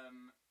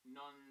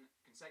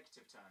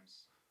non-consecutive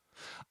terms.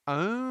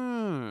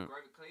 Oh,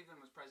 Grover Cleveland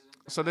was president,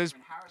 then So there's-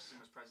 Benjamin Harrison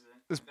was president,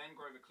 there's- and then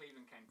Grover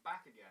Cleveland came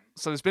back again.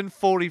 so there's been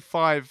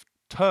 45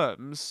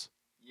 terms,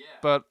 Yeah.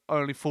 but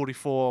only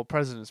 44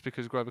 presidents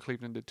because Grover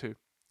Cleveland did two.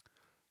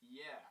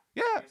 Yeah.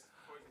 Yeah. I guess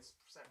 45th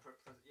separate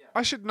yeah.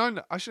 I should know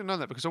that. I should know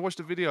that because I watched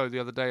a video the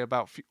other day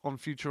about on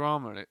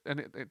Futurama,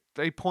 and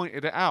they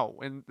pointed it out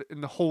in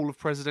the Hall of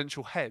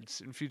Presidential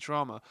Heads in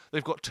Futurama.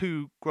 They've got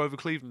two Grover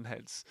Cleveland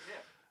heads. Yeah.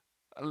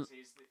 Uh, So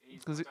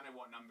he's does I it- don't know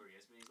what number he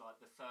is, but he's like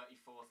the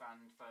 34th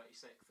and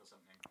 36th or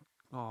something.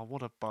 Oh,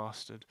 what a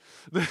bastard!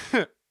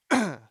 So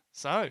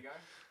There you go.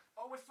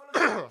 Oh, we're full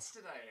of spaghetti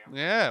today.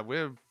 yeah,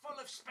 we're Full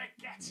of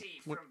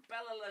spaghetti from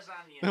Bella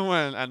Lasagna.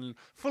 well, and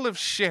full of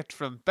shit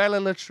from Bella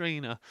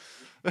Latrina.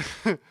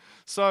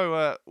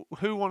 So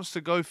who wants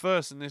to go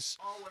first in this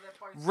Oh, well, they're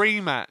both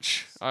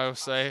rematch? such I will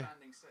say.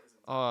 outstanding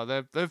citizens. Oh,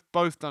 they've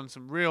both done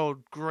some real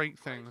great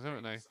things, Great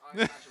haven't they? things. I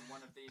imagine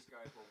one of these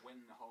guys will win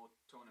the whole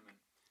tournament.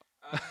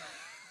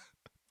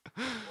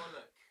 Well,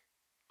 look,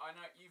 I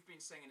know you've been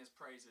singing his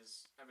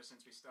praises ever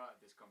since we started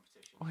this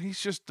competition, Well, he's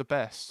just the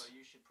best. so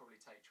you should probably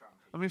take Trump.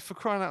 I mean, for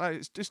crying out loud,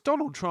 it's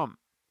Donald Trump.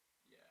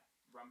 Yeah,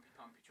 rumpy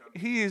pumpy Trump.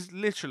 He is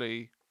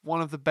literally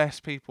one of the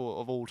best people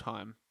of all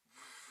time.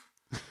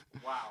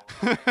 Wow.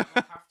 Okay, I'm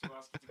gonna have to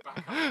ask you to back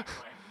up that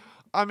claim.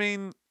 I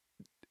mean,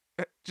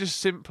 just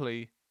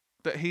simply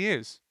that he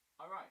is.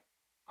 All right.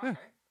 Yeah. Okay.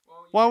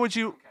 Well, Why made would a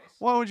you? strong case.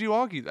 Why would you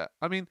argue that?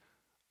 I mean,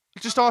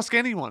 just ask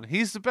anyone.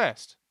 He's the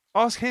best.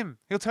 Ask him.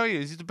 He'll tell you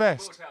he's the We'll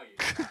best. tell you.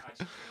 Actually, you're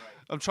right.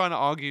 I'm trying to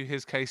argue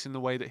his case in the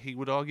way that he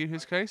would argue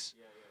his case.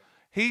 Yeah.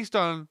 He's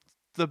done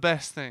the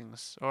best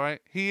things. All right.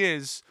 He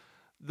is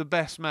the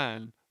best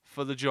man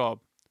for the job,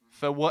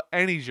 for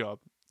any job.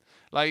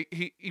 Like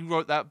he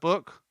wrote that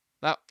book,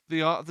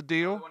 The Art of the The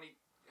Deal. one he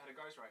had a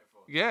ghostwriter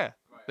for. Yeah.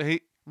 Right.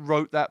 He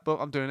wrote that book.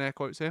 I'm doing air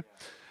quotes here.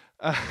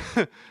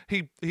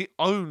 He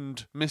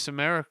owned Miss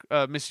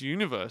America, Miss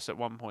Universe at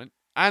one point,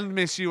 and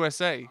Miss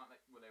USA. Aren't they,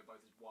 well, they were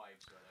both his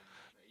wives, were they?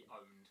 That he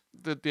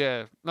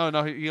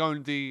owned. He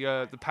owned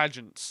the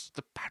pageants.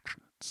 The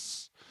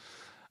pageants.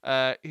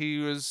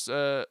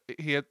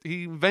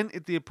 He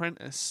invented The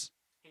Apprentice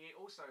He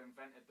also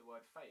invented the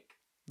word fake,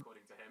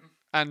 according to him.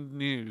 and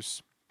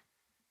news.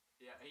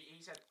 Yeah,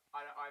 he said,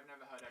 I've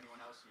never heard anyone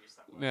else use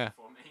that word Yeah.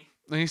 before me.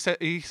 And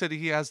he said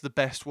he has the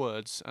best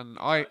words, and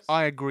does.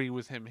 I agree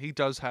with him. He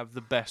does have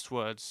the best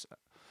words.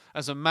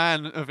 As a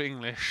man of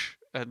English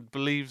and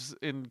believes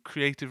in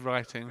creative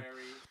writing,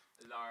 Very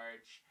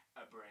large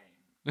a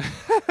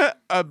brain.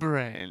 a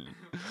brain.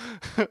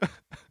 Oh,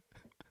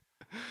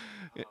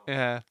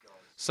 Yeah. God.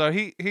 So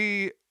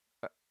he,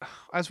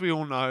 as we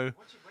all know,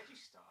 Where'd you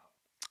start?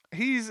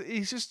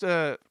 he's just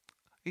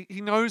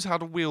he knows how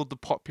to wield the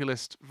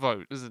populist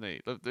vote, doesn't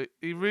he?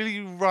 He really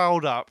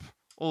riled up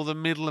all the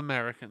middle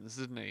Americans,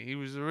 didn't he? He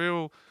was a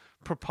real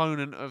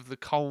proponent of the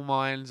coal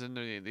mines and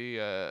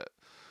the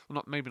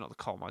well, maybe not the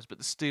coal mines, but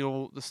the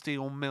steel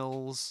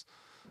mills.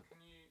 Can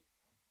you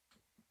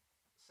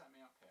set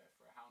me up here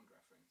for a Hound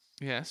reference?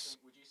 Yes.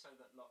 Would you say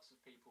that lots of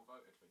people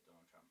voted for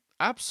Donald Trump?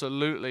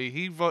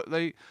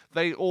 Absolutely.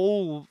 They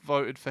all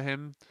voted for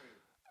him.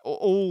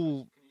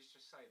 All Can you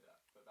just say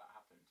that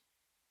happened?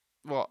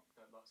 what?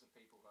 That lots of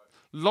people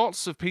voted?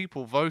 Lots of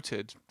people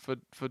voted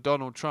for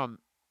Donald Trump.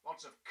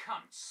 Lots of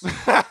cunts.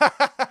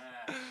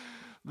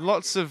 Yeah.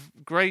 Lots of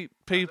great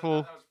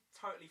people. That was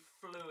totally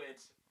fluid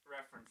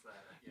reference there.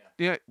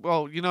 Yeah. Yeah,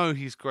 well, you know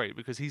he's great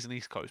because he's an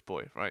East Coast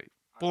boy, right?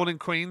 Born in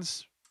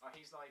Queens. Oh,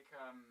 he's like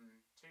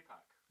Tupac.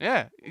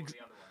 Yeah. Or the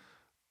other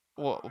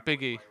one. What, can't remember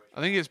Biggie? which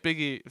I think one it's it is.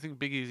 Biggie. I think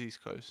Biggie's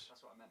East Coast.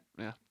 That's what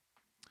I meant.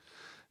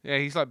 Yeah,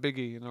 he's like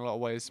Biggie in a lot of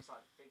ways. It's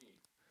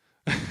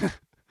like Biggie.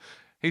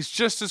 He's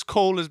just as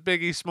cool as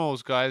Biggie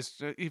Smalls, guys.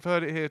 You've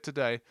heard it here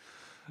today.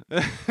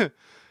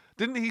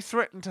 Didn't he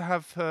threaten to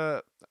have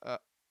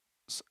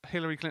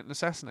Hillary Clinton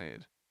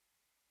assassinated?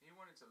 He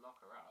wanted to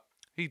lock her up.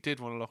 He did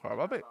want to lock her up.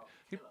 I bet Well,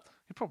 he kill her.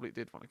 he probably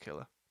did want to kill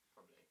her.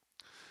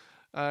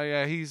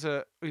 Yeah, he's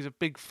a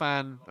big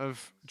fan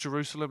of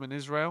Jerusalem and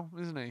Israel,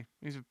 isn't he?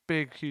 He's a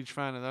big, huge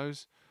fan of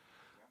those.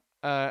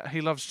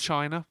 He loves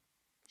China.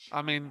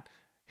 I mean,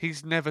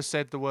 he's never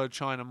said the word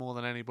China more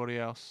than anybody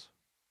else.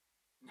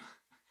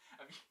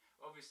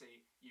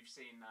 Obviously, you've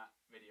seen that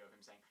video of him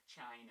saying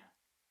China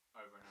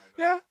over and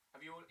over. Yeah.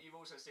 You've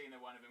also seen the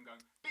one of him going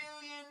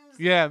billions.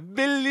 Yeah,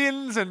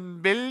 billions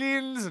and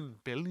billions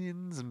and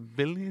billions and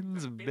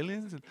billions and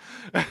billions and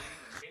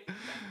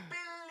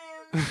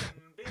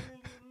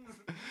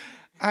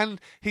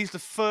and he's the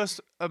first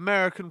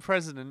American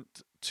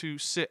president to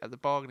sit at the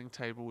bargaining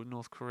table with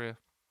North Korea.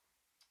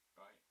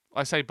 Right.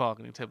 I say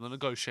bargaining table, the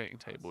negotiating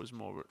table is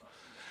more.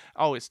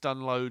 Oh, it's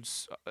done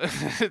loads.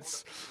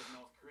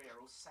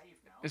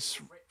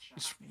 It's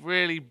it's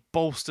really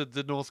bolstered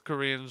the North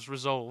Koreans'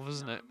 resolve,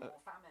 isn't it? More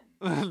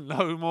famine.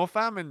 No more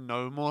famine,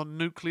 no more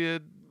nuclear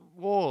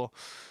war.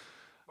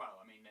 Well,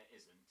 I mean, there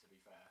isn't, to be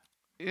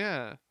fair.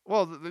 Yeah.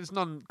 Well, there's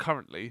none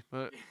currently,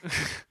 but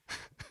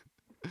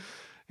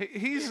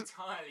he's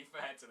entirely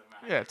fair to the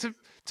man. yeah.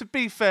 To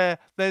be fair,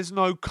 there's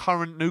no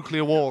current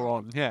nuclear war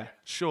on. Yeah,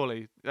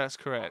 surely that's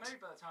correct. Well,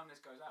 maybe by the time this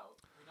goes out,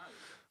 who knows?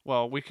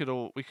 Well, we could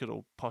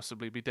all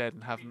possibly be dead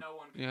and have. Maybe no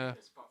one can Yeah. do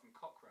this apart from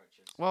cockroaches.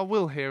 Well,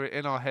 we'll hear it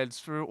in our heads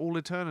for all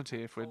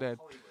eternity if we're dead.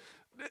 Hollywood.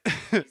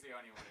 He's the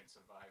only one who'd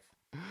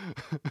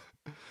survive.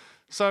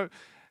 So,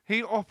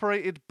 he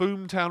operated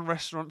boomtown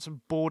restaurants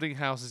and boarding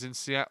houses in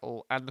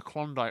Seattle and the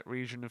Klondike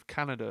region of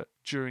Canada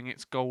during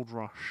its gold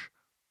rush.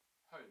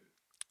 Who?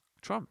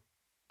 Trump.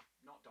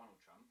 Not Donald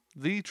Trump.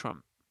 The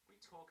Trump. What are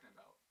you talking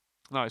about?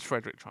 No, it's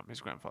Frederick Trump, his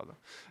grandfather.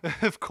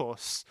 Of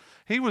course.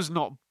 He was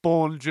not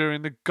born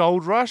during the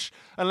gold rush,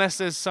 unless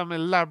there's some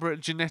elaborate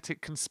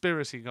genetic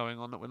conspiracy going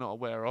on that we're not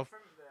aware of. From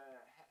the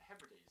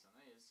Hebrides, aren't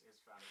they? His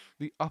family.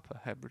 The Upper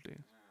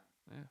Hebrides.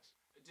 Yeah. Yes.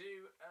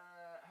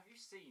 Have you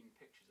seen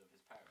pictures of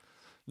his parents?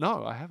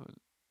 No, I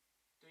haven't.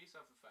 Do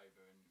yourself a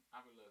favour and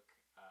have a look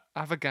at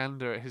Have a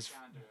gander at his.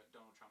 gander at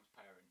Donald Trump's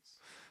parents.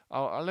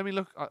 Let me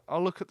look.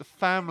 I'll look at the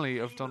family He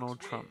of looks Donald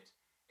Trump. weird.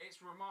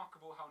 It's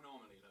remarkable how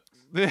normal he looks.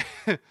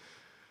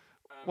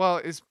 Well,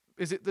 is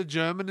it the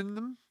German in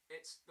them?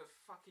 It's the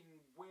fucking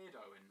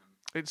weirdo in them.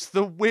 It's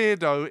the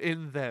weirdo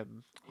in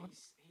them.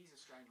 He's a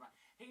strange man.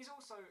 He's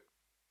also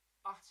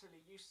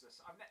utterly useless.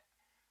 I've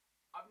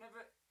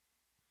never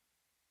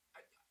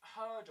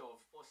heard of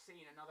or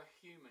seen another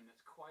human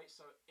that's quite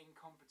so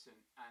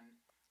incompetent and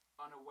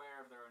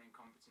unaware of their own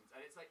incompetence. And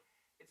it's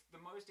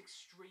the most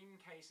extreme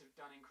case of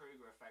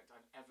Dunning-Kruger effect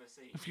I've ever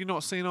seen. Have you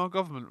not seen our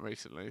government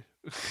recently?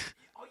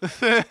 Oh,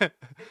 yeah.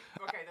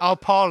 Okay, Our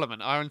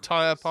parliament, our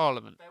entire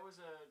parliament. There was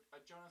a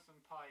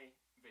Jonathan Pye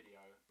video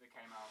that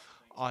came out.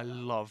 I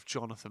love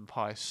Jonathan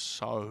Pye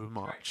so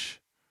much.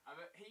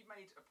 But he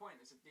made a point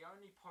that said the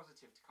only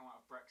positive to come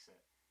out of Brexit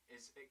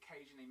is it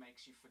occasionally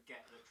makes you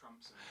forget that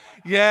Trump's in the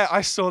White House. Yeah,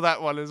 I saw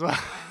that one as well. And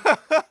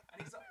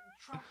he's like,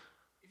 Trump,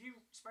 if you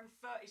spend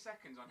 30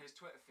 seconds on his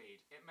Twitter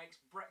feed, it makes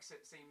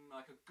Brexit seem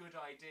like a good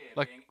idea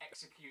Like- being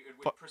executed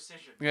with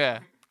precision. Yeah,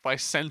 by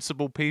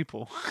sensible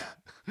people.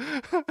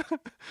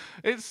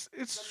 It's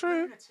He's a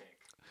true. lunatic.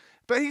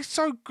 But he's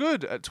so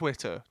good at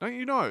Twitter, don't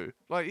you know?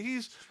 Like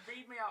he's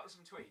Read me out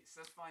some tweets.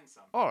 Let's find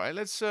some. all right.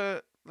 Let's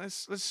see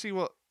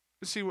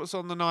what's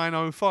on the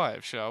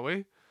 905, shall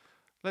we?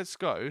 Let's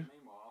go.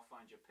 Meanwhile, I'll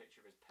find you a picture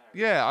of his parents.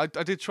 Yeah, I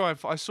did try and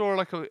I saw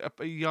like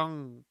a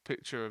young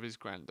picture of his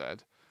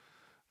granddad,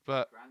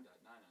 but Granddad?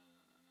 No.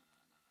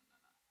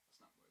 That's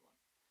not what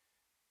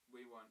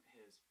we want. We want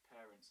his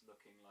parents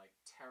looking like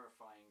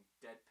terrifying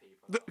dead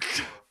people. out of a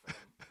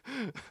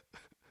horror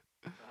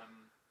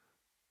film.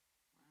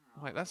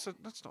 wait, that's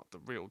not the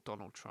real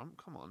Donald Trump.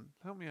 Come on,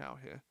 help me out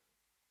here.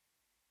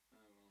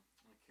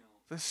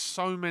 There's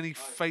so many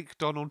fake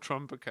Donald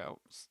Trump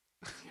accounts.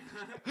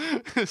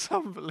 It's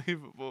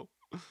unbelievable.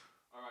 All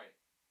right.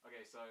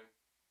 Okay, so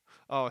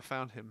Oh, I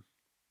found him,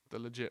 the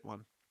legit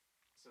one.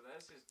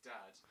 there's his dad.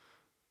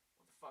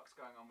 What the fuck's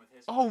going on with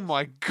his? Oh face?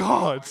 my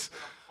God! Why is there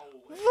a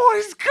hole in What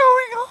his is face?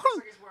 going Looks on?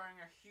 like he's wearing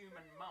a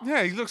human mask.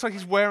 Yeah, he looks like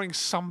he's wearing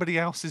somebody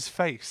else's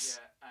face.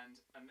 Yeah,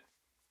 and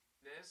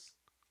there's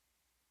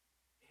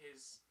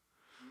his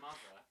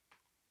mother.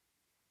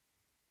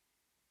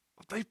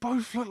 They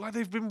both look like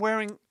they've been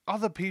wearing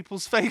other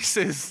people's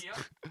faces. Yep.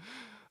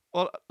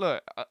 Well,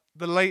 look,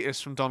 the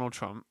latest from Donald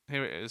Trump.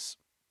 Here it is.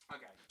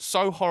 Okay.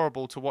 So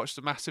horrible to watch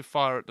the massive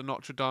fire at the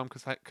Notre Dame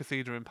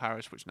Cathedral in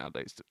Paris, which now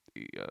dates the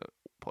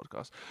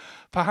podcast.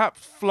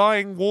 Perhaps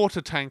flying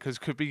water tankers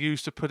could be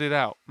used to put it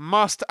out.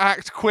 Must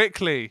act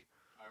quickly.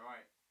 All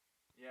right.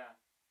 Yeah.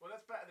 Well,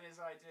 that's better than his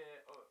idea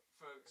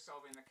for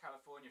solving the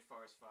California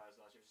forest fires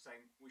last year.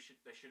 Saying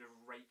they should have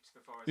raped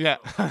the forest. Yeah.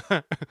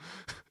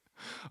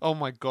 Oh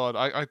my God,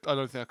 I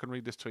don't think I can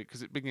read this tweet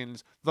because it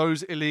begins,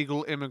 those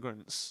illegal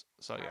immigrants.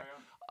 So yeah,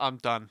 I'm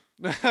done.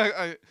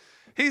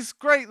 He's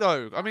great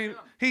though. I mean,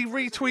 he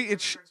retweeted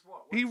Cher,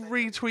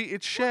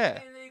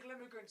 Illegal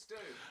immigrants do.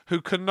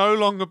 who can no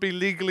longer be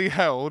legally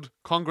held.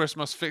 Congress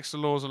must fix the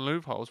laws and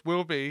loopholes.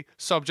 Will be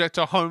subject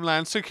to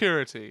homeland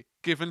security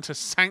given to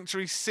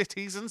sanctuary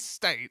cities and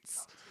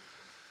states.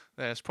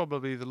 There's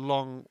probably the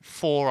long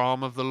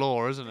forearm of the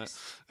law, isn't it?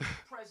 This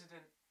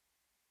president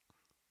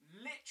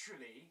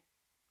literally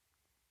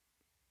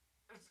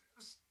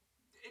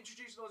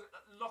introduced laws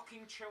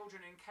locking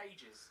children in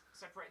cages,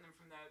 separating them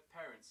from their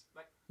parents.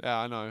 Like, Yeah,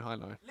 I know.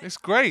 It's literally,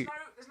 great.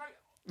 There's no.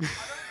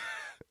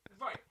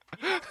 Right.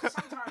 You have to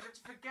sometimes have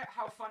to forget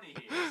how funny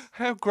he is.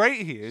 How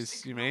great he is,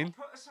 Just you ignore- mean?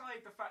 Put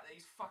aside the fact that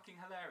he's fucking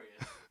hilarious.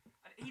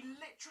 And he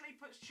literally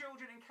puts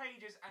children in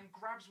cages and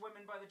grabs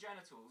women by the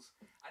genitals.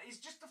 And he's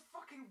just the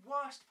fucking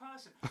worst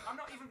person. I'm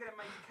not even going to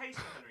make a case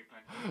for Hillary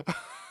Clinton.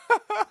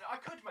 I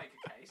could make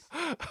a case.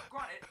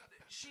 Granted,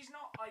 she's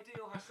not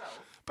ideal herself.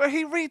 But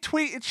he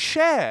retweeted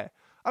Cher.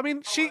 I mean,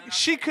 well, then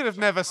she okay, could have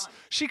she's never fine.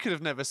 she could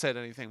have never said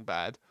anything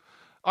bad.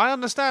 I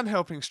understand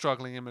helping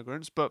struggling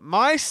immigrants, but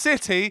my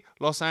city,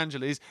 Los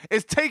Angeles,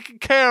 is taking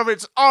care of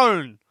its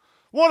own.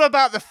 What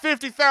about the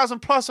 50,000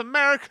 plus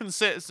American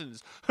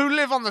citizens who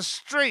live on the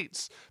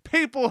streets?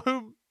 People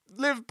who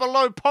live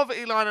below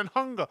poverty line and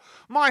hunger.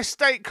 My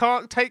state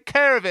can't take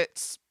care of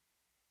it.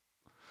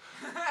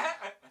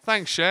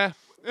 Thanks, Cher.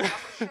 That's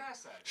what Cher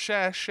said.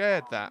 Cher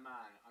shared Oh, that. man,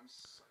 I'm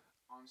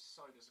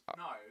so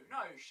disappointed. No,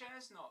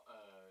 Cher's not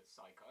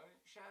psycho.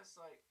 Cher's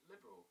like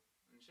liberal,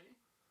 isn't she?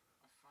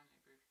 I finally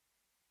agree.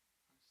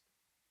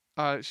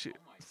 I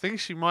think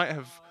she might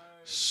have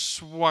No.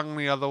 swung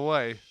the other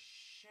way.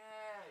 Cher,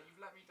 you've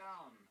let me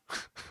down. Do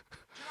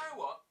you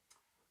know what?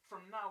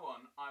 From now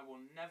on, I will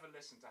never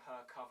listen to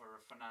her cover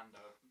of Fernando.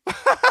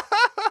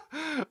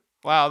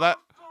 Wow, that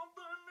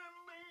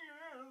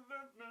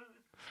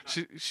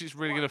she's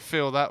really gonna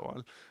feel that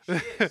one. She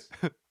is.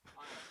 I'm gonna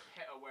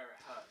hit her where it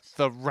hurts.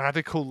 The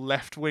radical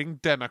left-wing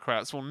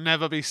Democrats will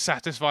never be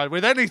satisfied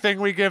with anything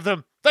we give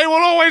them. They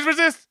will always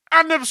resist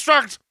and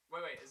obstruct.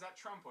 Wait, is that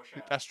Trump or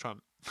Cher? That's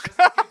Trump. That's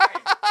a good name.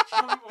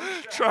 Trump or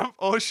Cher? Trump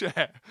or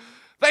Cher.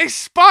 They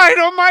spied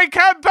on my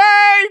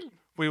campaign.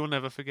 We will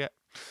never forget.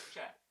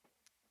 Cher.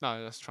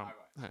 No, that's Trump.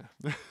 Alright.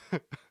 Yeah.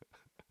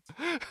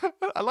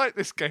 I like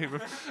this game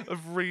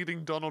of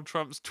reading Donald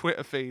Trump's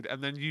Twitter feed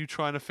and then you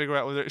trying to figure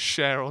out whether it's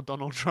Cher or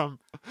Donald Trump.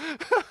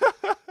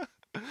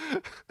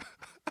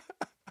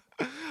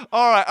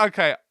 All right,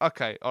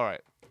 okay, all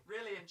right.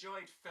 Really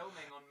enjoyed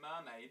filming on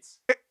mermaids.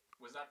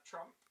 Was that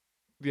Trump?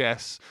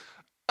 Yes.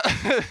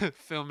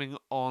 Filming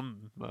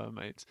on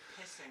mermaids.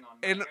 Pissing on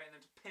In- me. Getting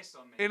them to piss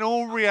on me. in all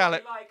That's what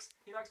reality-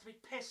 he likes to be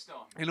pissed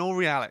on. In all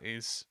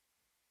realities,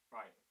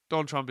 Right.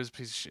 Donald Trump is a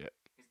piece of shit.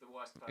 He's the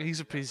worst person. He's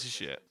a who's piece ever of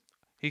shit. existed.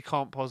 He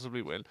can't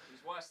possibly win.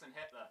 He's worse than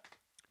Hitler.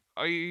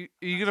 Are you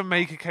going to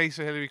make a case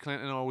for Hillary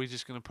Clinton or are we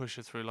just going to push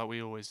her through like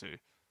we always do?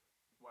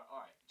 Well, all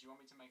right. Do you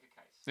want me to make a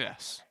case?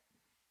 Yes. Okay.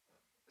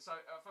 So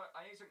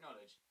I need to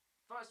acknowledge,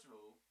 first of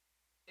all,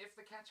 if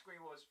the category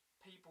was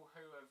people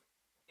who have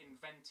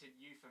invented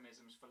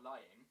euphemisms for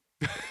lying,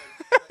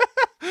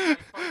 they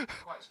both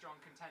are quite strong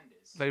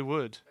contenders. They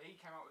would. He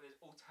came up with his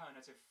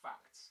alternative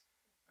facts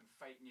and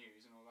fake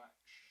news and all that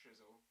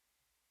shizzle.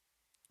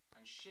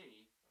 And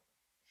she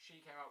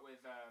came up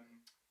with I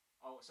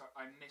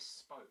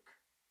misspoke.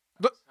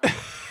 But- That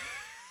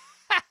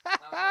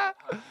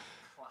was her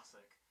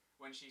classic.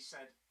 When she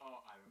said,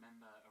 I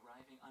remember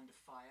arriving under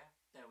fire,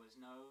 there was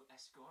no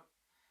escort,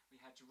 we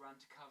had to run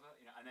to cover,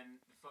 and then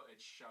the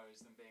footage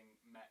shows them being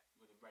met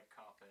with a red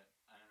carpet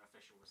and an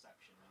official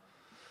reception.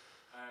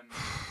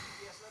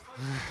 So they're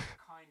both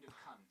kind of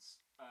cunts.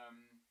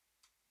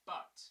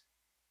 But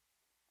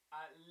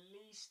at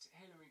least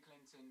Hillary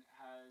Clinton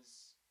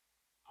has,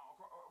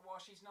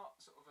 while she's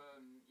not sort of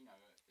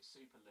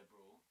super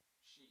liberal,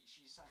 she's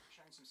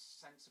shown some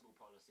sensible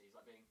policies,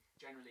 like being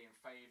generally in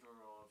favour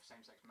of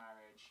same-sex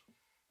marriage,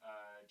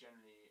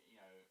 generally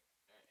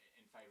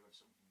in favour of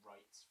sort of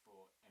rights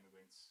for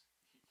immigrants,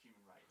 human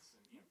rights,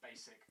 and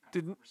basic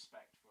kind of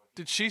respect for.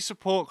 Did she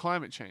support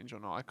climate change or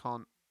not? I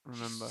can't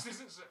remember.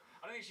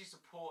 I don't think she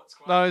supports.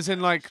 No, as in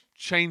change. like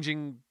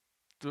changing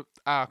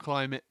our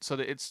climate so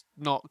that it's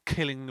not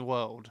killing the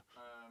world.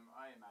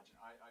 I imagine.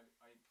 I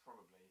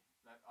probably.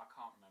 I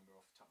can't remember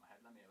off the top of my head.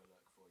 Let me have a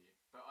look for you.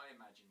 But I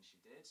imagine she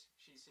did.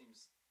 She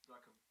seems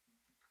like a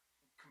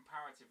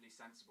comparatively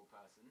sensible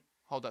person.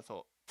 Hold that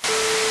thought.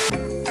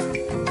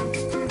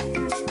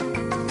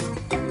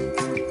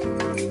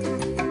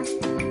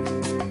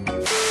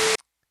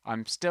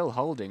 I'm still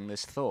holding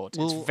this thought.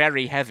 Well, it's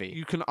very heavy.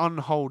 You can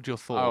unhold your Oh,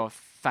 thought.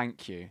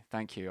 thank you.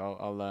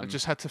 I'll I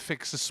just had to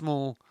fix a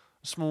small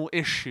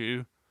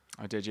issue.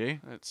 Oh, did you?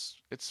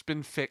 It's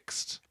been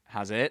fixed.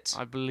 Has it?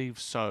 I believe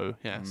so.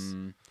 Yes.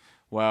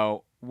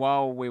 Well,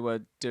 while we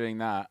were doing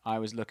that, I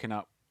was looking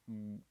up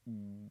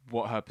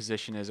what her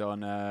position is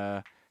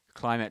on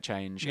climate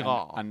change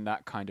Yeah. and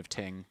that kind of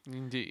ting,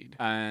 Indeed.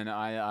 and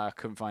I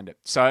couldn't find it.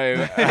 So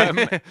She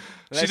let's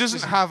doesn't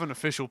just- have an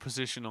official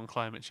position on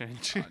climate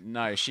change.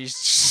 No,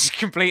 she's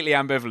completely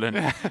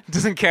ambivalent.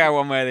 Doesn't care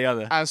one way or the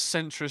other. As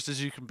centrist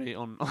as you can be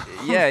on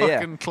Yeah, yeah.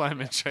 fucking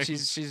climate change.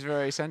 She's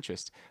very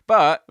centrist,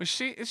 but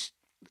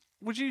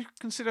Would you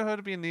consider her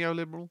to be a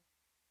neoliberal?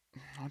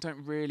 I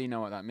don't really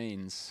know what that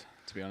means,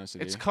 to be honest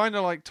with It's you. kind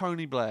of like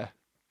Tony Blair,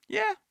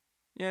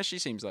 Yeah, she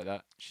seems like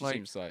that. She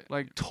seems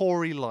like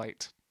Tory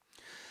light.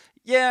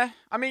 Yeah,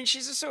 I mean,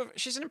 she's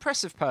an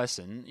impressive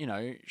person. You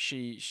know,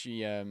 she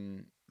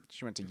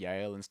went to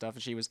Yale and stuff,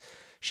 and she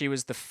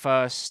was the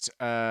first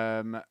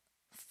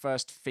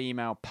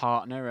female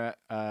partner at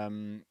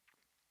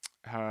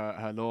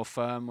her law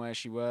firm where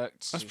she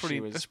worked. That's She pretty.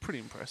 was- That's pretty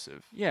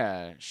impressive.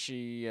 Yeah,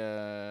 she.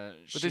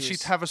 But did she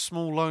have a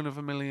small loan of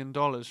 $1 million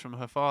from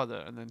her father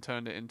and then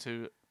turned it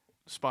into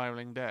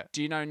spiraling debt?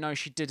 Do you know? No,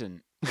 she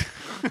didn't.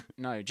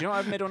 No. Do you know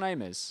what her middle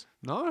name is?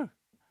 No.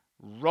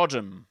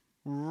 Rodham.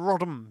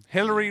 Rodham.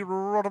 Hillary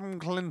Rodham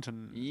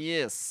Clinton.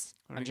 Yes.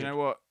 Very And do you good. know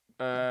what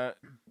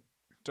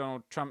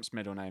Donald Trump's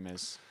middle name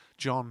is?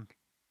 John.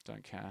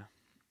 Don't care.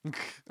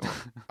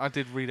 I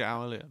did read it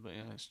out earlier, but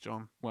yeah, it's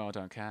John. Well, I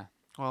don't care.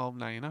 Well,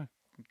 now you know.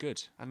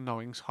 Good. And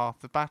knowing's half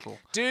the battle.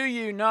 Do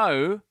you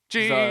know? though-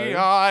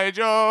 G.I.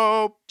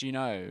 Joe. Do you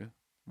know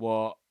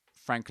what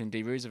Franklin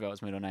D.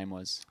 Roosevelt's middle name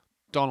was?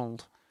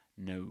 Donald.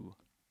 No.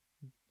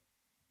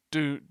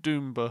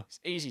 Doomba. It's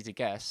easy to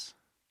guess.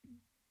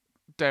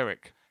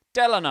 Derek.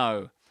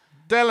 Delano.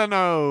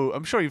 Delano.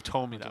 I'm sure you've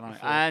told me that Right.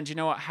 before. And do you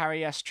know what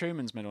Harry S.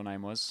 Truman's middle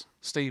name was?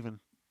 Stephen.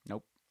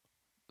 Nope.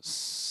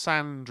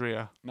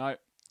 Sandria. No.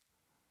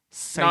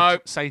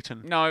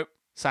 Satan. No.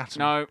 Saturn.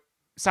 No.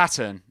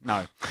 Saturn.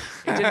 No.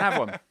 He didn't have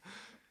one.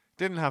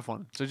 Didn't have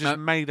one. So just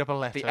made up a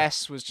letter. The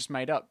S was just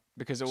made up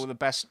because all the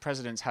best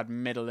presidents had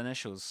middle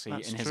initials,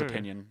 That's in his true.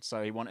 opinion.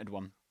 So he wanted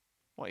one.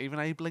 What, even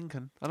Abe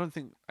Lincoln? I don't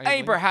think Abe Lincoln-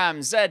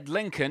 Abraham Z.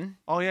 Lincoln.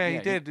 Oh, yeah, he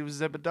Yeah, did. It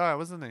was Zebediah,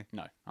 wasn't he?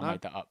 No, I No?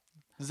 made that up.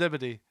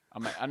 Zebedee.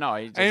 I know.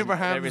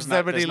 Abraham there is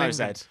Zebedee no, there's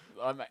no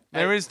Lincoln. Z.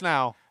 There is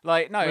now.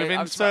 Like, no. We've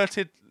I'm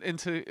inserted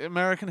into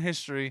American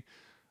history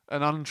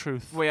an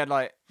untruth. We had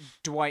like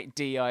Dwight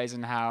D.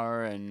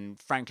 Eisenhower and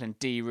Franklin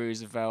D.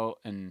 Roosevelt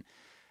and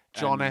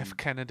John F.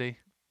 Kennedy.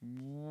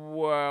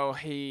 Well,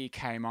 he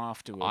came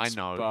afterwards.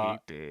 but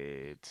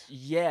did.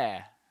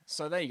 yeah.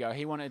 So there you go.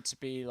 He wanted to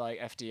be like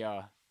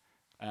FDR,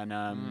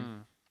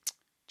 and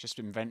just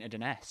invented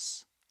an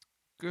S.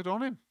 Good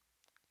on him.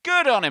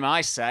 Good on him,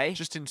 I say.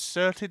 Just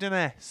inserted an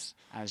S.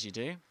 As you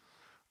do.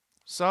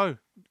 So,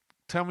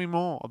 tell me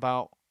more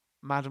about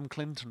Madam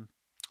Clinton.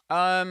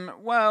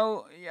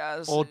 Well,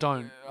 yes. Or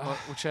don't.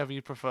 Whichever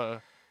you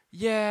prefer.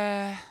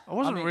 Yeah. I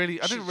wasn't mean,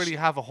 really. I didn't really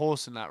have a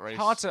horse in that race.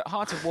 hard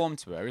to warm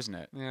to her, isn't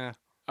it? Yeah.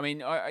 I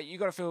mean, you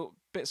got to feel a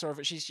bit sorry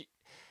for she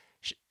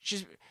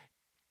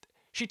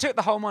took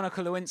the whole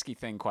Monica Lewinsky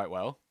thing quite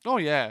well. Oh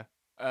yeah.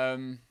 But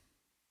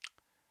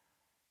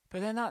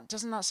then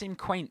doesn't that seem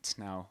quaint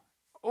now?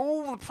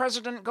 Oh, the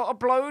president got a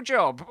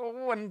blowjob.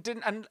 Oh, and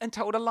didn't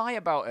told a lie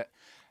about it.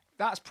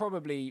 That's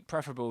probably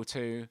preferable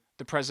to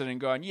the president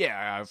going,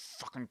 yeah, I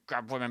fucking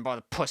grab women by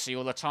the pussy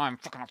all the time,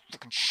 fucking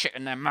shit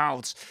in their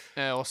mouths.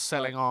 Yeah, or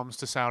selling arms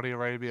to Saudi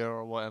Arabia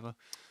or whatever.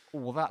 Oh,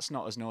 well, that's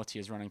not as naughty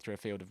as running through a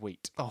field of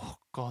wheat. Oh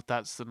God,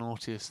 that's the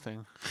naughtiest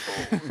thing.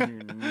 You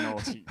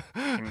naughty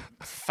fucking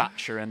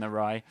Thatcher in the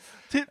rye.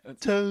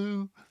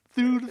 Tiptoe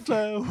through the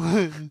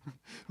flowers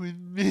with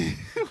me.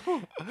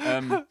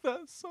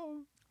 That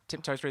song.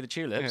 Tiptoe through the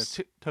Yeah, tulips.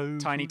 tiptoe.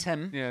 Tiny through-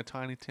 Tim. Yeah,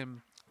 Tiny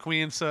Tim. Can we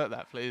insert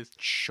that, please?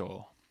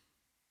 Sure.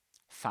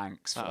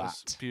 Thanks for That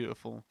was that.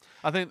 beautiful.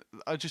 I think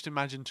I just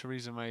imagine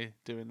Theresa May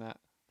doing that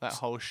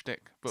whole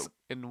shtick, but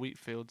in the wheat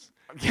fields.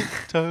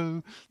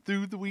 Tiptoe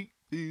through the wheat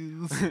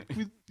fields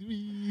with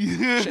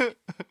me.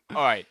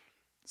 All right.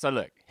 So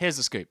look, here's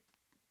the scoop.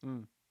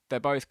 Mm. They're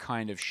both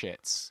kind of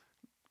shits.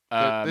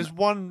 There's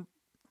one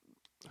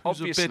who's a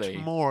obviously- bit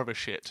more of a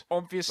shit. But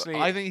Obviously,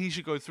 I think he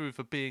should go through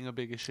for being a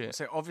bigger shit.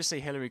 so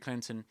obviously Hillary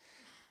Clinton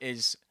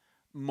is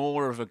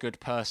more of a good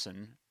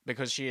person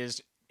because she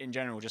is in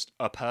general just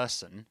a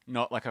person,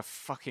 not like a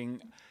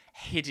fucking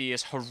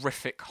hideous,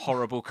 horrific,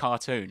 horrible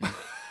cartoon.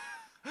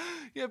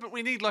 Yeah, but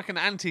we need like an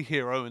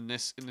anti-hero in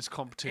this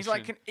competition. He's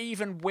like an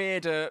even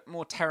weirder,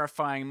 more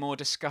terrifying, more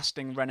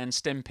disgusting Ren and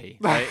Stimpy.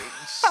 Like,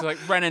 it's like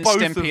Ren and Both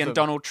of Stimpy them. and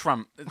Donald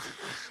Trump.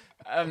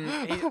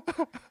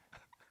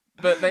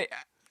 But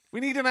we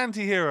need an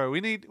anti-hero.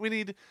 We need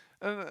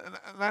an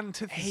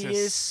antithesis. he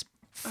is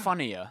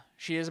funnier.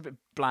 She is a bit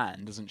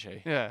bland, isn't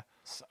she? Yeah.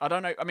 I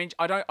don't know. I mean,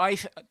 I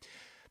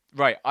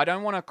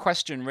don't want to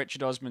question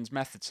Richard Osman's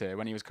methods here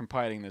when he was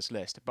compiling this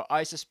list, but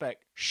I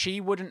suspect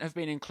she wouldn't have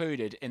been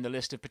included in the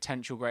list of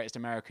potential greatest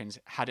Americans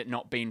had it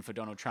not been for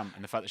Donald Trump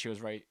and the fact that she was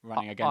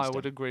running against I him.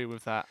 would agree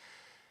with that.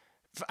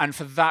 And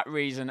for that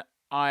reason,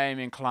 I am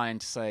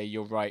inclined to say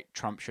you're right.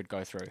 Trump should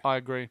go through, I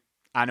agree.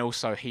 and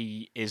also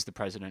he is the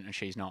president and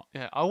she's not.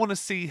 Yeah, I want to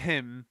see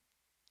him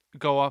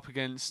go up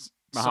against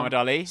Muhammad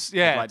Ali.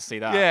 Yeah, I'd like to see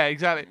that. Yeah,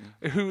 exactly.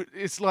 Who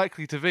it's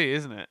likely to be,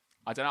 isn't it?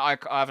 I don't know. I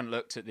haven't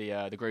looked at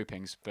the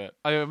groupings, but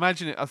I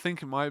imagine it. I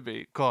think it might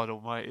be. God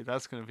Almighty,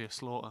 that's going to be a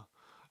slaughter.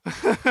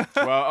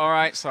 well, all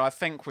right. So I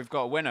think we've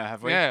got a winner,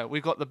 have we? Yeah,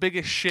 we got the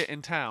biggest shit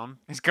in town.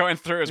 He's going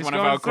through as He's one of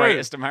going our through.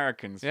 greatest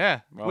Americans.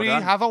 Yeah, Well we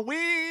done. have a We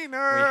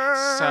wiener.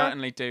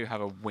 certainly do have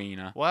a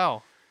wiener.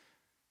 Wow,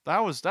 that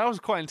was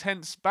quite an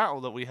intense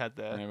battle that we had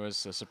there. And it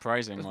was a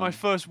surprising That's one. my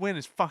first win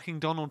is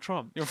fucking Donald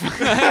Trump. You're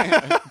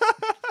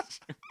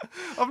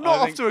I'm not I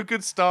off think- to a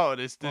good start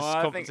at this Well,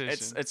 I think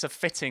competition. it's a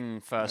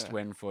fitting first Yeah.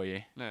 win for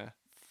you. Yeah.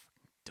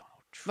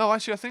 Donald No,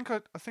 actually, I think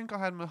I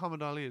had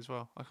Muhammad Ali as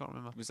well. I can't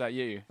remember. Was that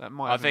you? That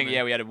might. I have been think me.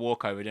 yeah, we had a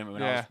walkover, didn't we?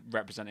 When I was Yeah.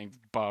 representing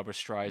Barbara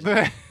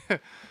Streisand.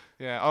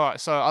 Yeah. All right.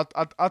 So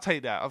I'll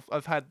take that.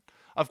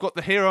 I've got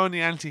the hero and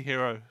the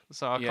anti-hero.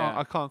 So Yeah.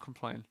 I can't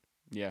complain.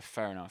 Yeah,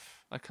 fair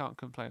enough. I can't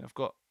complain.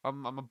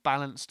 I'm a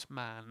balanced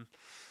man.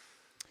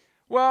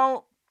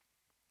 Well,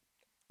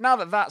 now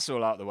that that's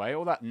all out of the way,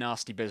 all that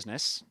nasty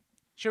business,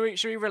 should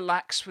we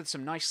relax with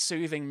some nice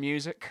soothing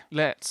music?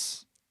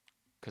 Let's.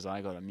 Because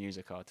I got a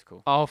music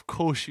article. Oh, of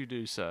course you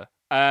do, sir.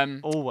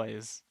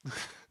 Always.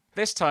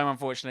 This time,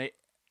 unfortunately,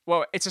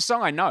 well, it's a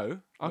song I know,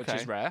 which Okay.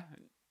 is rare.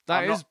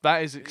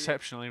 That is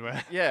exceptionally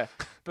rare. Yeah,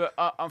 but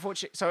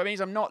unfortunately, so it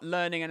means I'm not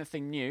learning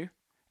anything new.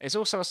 It's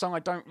also a song I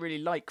don't really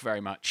like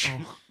very much.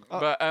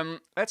 But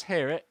let's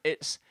hear it.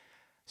 It's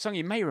a song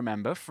you may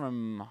remember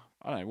from,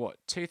 I don't know, what,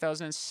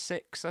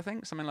 2006, I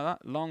think? Something like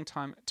that. Long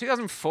time.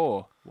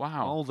 2004.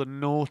 Wow. All the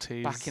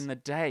naughties. Back in the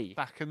day.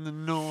 Back in the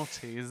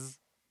noughties.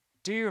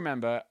 Do you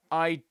remember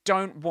I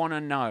Don't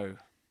Wanna Know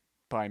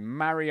by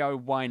Mario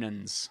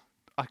Winans?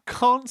 I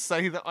can't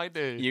say that I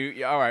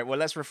do. All right, well,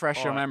 let's refresh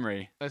your All right.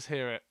 memory. Let's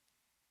hear it.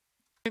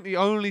 I think the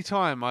only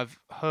time I've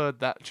heard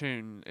that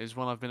tune is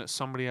when I've been at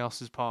somebody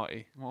else's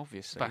party Well,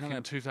 obviously. back you're not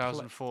in gonna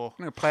 2004.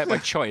 You're going to play it by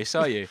choice,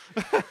 are you?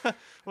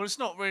 Well, it's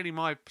not really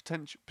my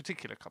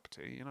particular cup of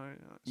tea, you know.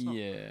 It's not,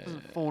 Yeah.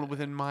 doesn't fall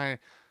within my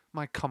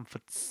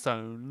comfort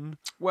zone.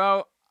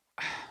 Well,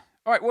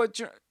 all right, well,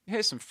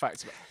 here's some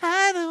facts about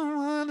I don't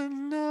wanna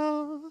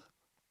know.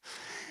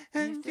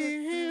 And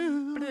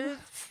you.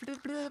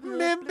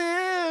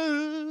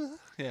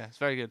 Yeah, it's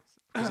very good.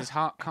 because his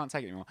heart can't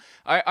take it anymore.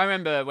 I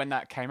remember when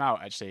that came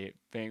out, actually,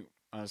 I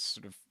was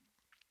sort of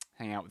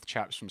hanging out with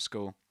chaps from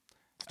school.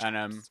 And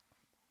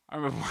I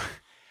remember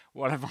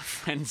one of my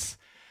friends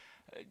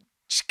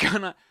just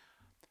gonna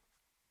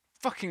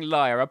fucking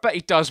liar. I bet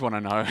he does want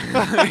to know.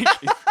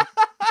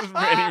 It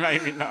really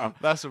made me laugh.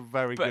 That's a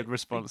very But good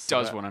response. He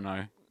does to that. want to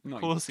know. Not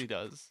Of course he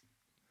does.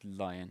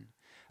 lying.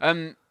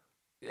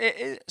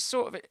 It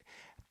sort of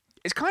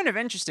it's kind of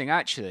interesting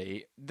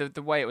actually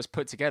the way it was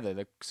put together,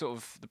 the sort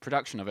of the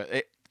production of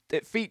it.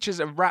 It features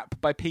a rap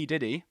by P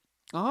Diddy.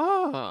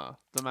 Ah,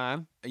 the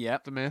man,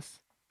 Yep. the myth.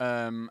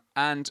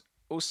 And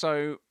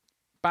also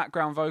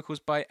background vocals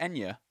by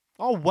Enya.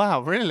 Oh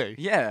wow, really?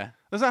 Yeah.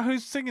 Is that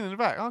who's singing in the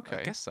back? Okay,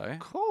 I guess so.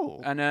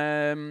 cool.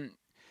 And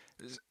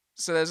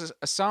so there's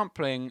a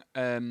sampling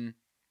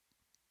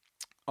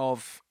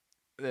of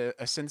a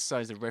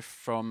synthesizer riff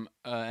from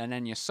an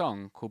Enya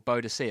song called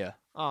Bodicea.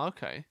 Oh,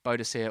 okay.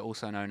 Bodicea,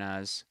 also known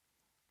as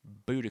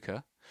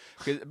Boudica.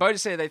 Because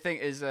Bodicea, they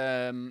think, is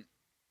a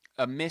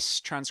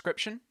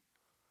mistranscription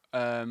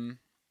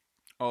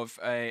of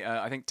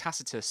I think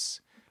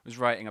Tacitus was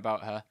writing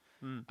about her.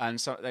 And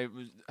so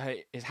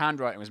his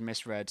handwriting was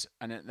misread,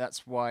 and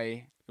that's why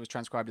it was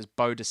transcribed as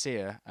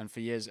Boadicea. And for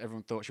years,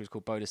 everyone thought she was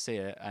called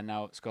Boadicea, and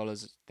now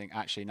scholars think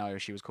actually no,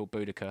 she was called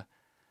Boudica.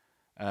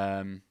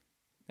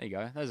 There you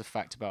go. There's a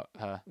fact about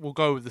her. We'll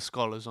go with the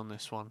scholars on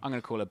this one. I'm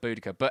going to call her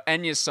Boudica, but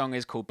Enya's song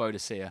is called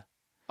Boadicea.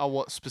 Oh,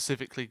 what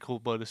specifically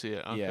called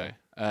Bodicea? Okay.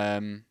 Yeah.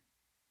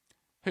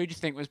 Who do you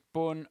think was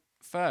born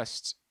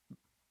first,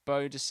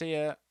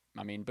 Boudica,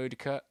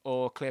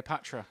 or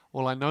Cleopatra?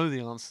 Well, I know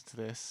the answer to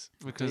this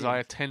because you? I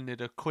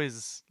attended a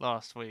quiz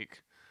last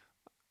week,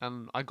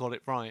 and I got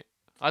it right.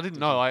 I didn't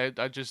know.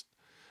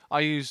 I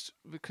used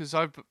because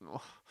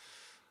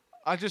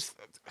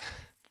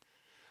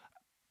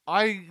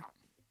I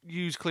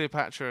use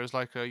Cleopatra as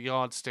like a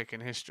yardstick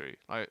in history,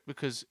 like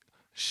because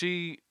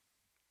she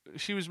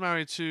was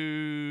married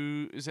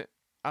to, is it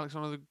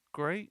Alexander the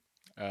Great?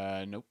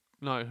 Nope.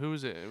 No, who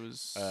was it? It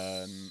was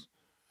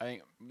I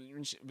think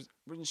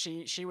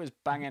she was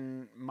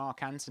banging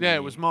Mark Antony. yeah,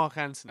 it was Mark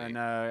Antony.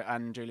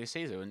 And Julius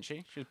Caesar, wasn't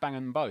she? She was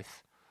banging them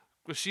both.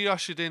 But she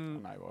ushered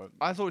in. No, well,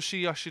 I thought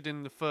she ushered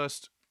in the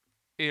first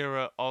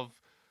era of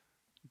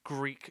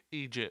Greek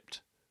Egypt,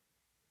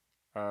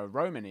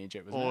 Roman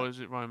Egypt, wasn't or it? is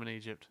it Roman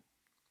Egypt?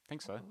 I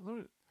think so.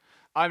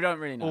 I don't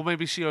really know. Or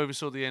maybe she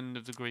oversaw the end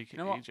of the Greek You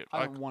know what? Egypt.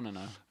 I don't want to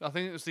know. I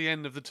think it was the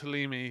end of the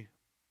Ptolemy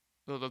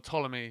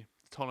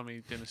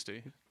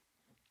dynasty.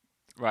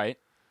 Right.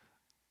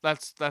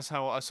 That's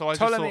how I. So I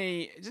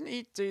Ptolemy, didn't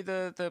he do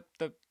the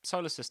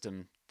solar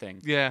system thing?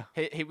 just thought,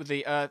 yeah, He with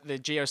the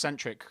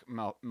geocentric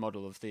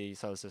model of the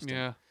solar system.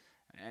 yeah.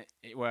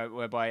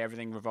 Whereby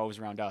everything revolves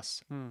around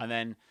us. Hmm. And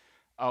then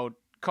old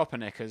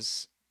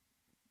Copernicus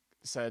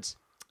said,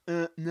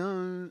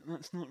 "No,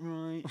 that's not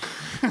right."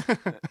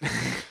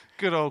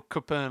 Good old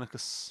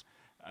Copernicus.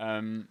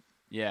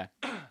 Yeah.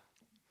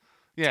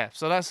 Yeah,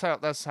 so that's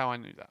how I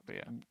knew that. But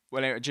yeah,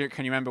 Well,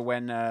 can you remember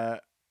when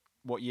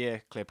what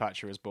year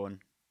Cleopatra was born?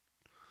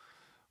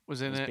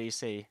 was It in was it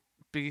BC.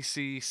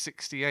 BC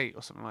 68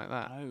 or something like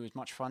that. Oh, it was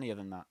much funnier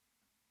than that.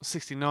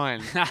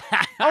 69.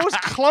 I was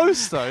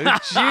close though.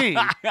 Gee.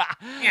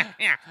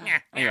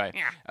 Anyway,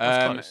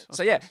 That's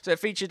so yeah, so it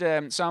featured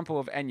a sample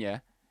of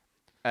Enya.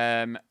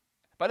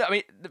 But I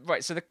mean,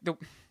 right. So the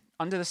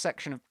under the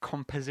section of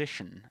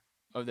composition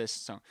of this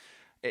song,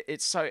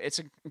 it's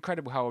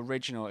incredible how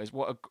original it is.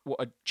 What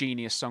a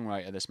genius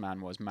songwriter this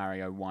man was,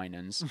 Mario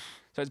Winans.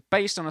 So it's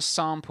based on a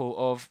sample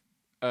of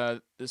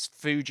this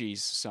Fugees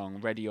song,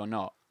 Ready or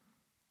Not.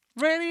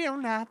 Ready or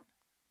not,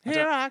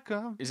 here I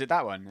come. Is it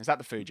that one? Is that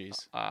the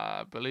Fugees?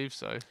 I believe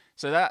so.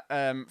 So that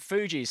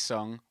Fugees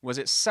song was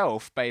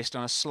itself based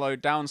on a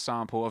slowed down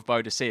sample of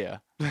Bodicea.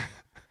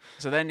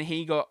 So then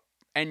he got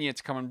Enya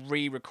to come and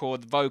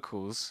re-record the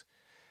vocals.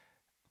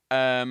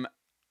 And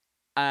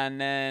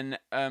then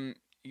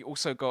you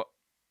also got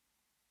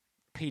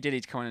P.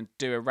 Diddy to come in and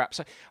do a rap.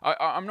 So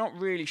I'm not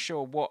really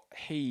sure what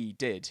he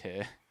did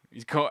here.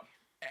 He's got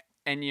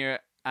Enya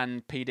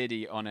and P.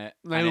 Diddy on it.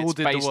 They and all it's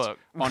did the based work.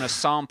 on a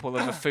sample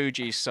of a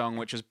Fugees song,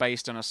 which was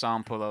based on a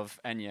sample of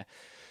Enya.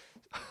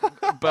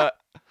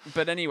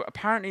 But anyway,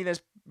 apparently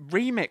there's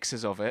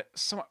remixes of it.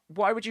 So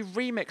why would you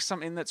remix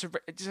something that's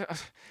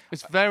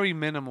It's very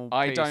minimal.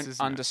 I piece, don't isn't it?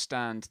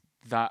 understand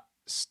that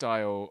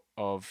style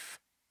of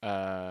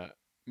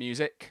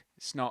music.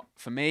 It's not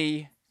for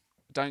me.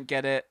 Don't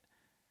get it.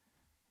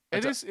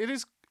 It is.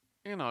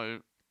 You know,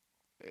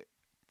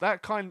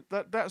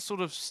 that sort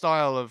of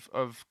style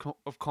of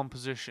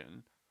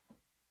composition.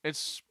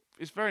 It's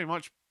very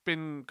much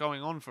been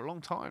going on for a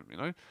long time. You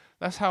know,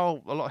 that's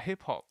how a lot of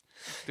hip hop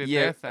did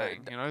their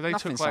thing. You know, they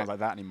Nothing took sounds like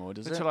that anymore,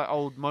 does they it? took like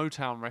old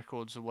Motown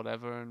records or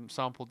whatever and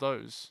sampled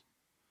those.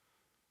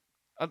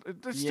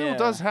 It still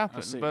does Yeah, I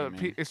happen, see what you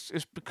but mean. it's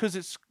because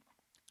it's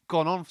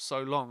gone on for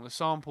so long. The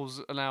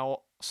samples are now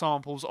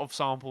samples of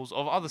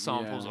other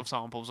samples Yeah. of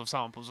samples of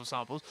samples of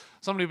samples.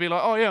 Somebody will be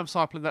like, "Oh yeah, I'm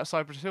sampling that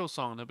Cypress Hill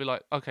song," and they'll be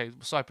like, "Okay,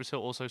 Cypress Hill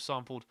also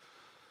sampled."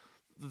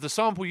 The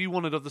sample you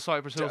wanted of the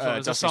Cypress Hill song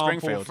is a Dusty sample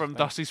Springfield. from Yeah.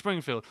 Dusty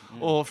Springfield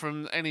or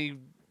from any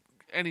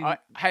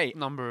Hey,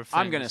 number of things.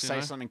 I'm going to you say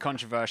know? something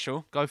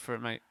controversial. Go for it,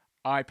 mate.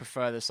 I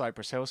prefer the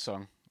Cypress Hill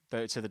song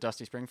to the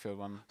Dusty Springfield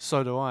one.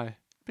 So do I.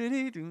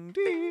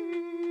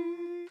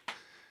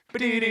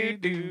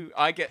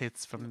 I get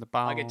Hits from the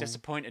bar. I get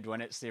disappointed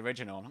when it's the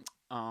original.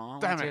 Oh, I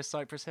want Damn to it. hear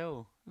Cypress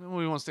Hill.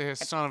 Nobody wants to hear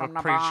 "Son of From a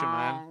the Preacher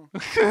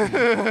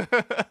Man."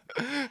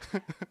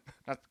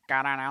 That's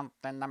got out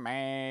in the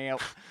mail.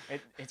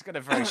 It's got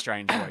a very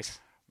strange voice.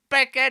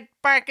 Break it,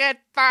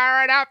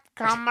 fire it up,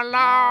 come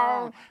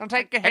along, and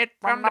take a hit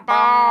from the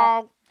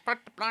ball. Put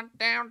the blunt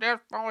down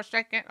just for a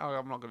second. Oh,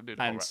 I'm not going to do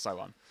the whole And rap. so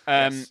on.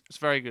 Yes, it's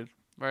very good.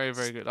 Very,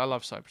 very good. I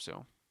love Cypress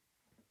Hill.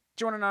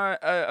 Do you want to know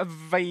a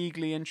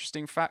vaguely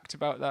interesting fact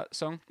about that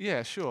song?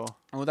 Yeah, sure.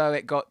 Although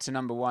it got to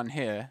number 1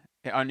 here,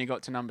 it only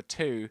got to number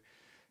 2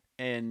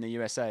 in the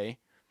USA.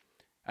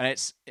 And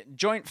it's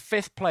joint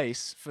 5th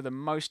place for the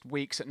most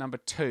weeks at number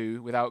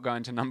 2 without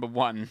going to number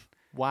 1.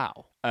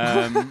 Wow.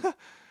 Um,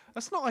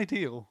 That's not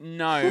ideal.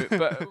 no,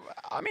 but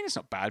I mean, it's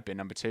not bad being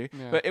number 2.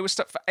 Yeah. But it was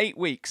stuck for 8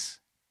 weeks.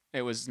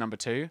 It was number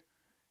 2.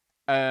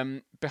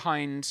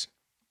 Behind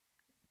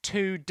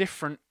 2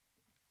 different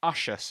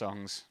Usher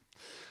songs.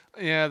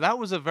 Yeah, that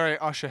was a very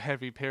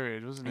Usher-heavy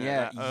period, wasn't it?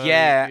 Yeah, That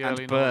Yeah, the and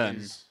early Burn.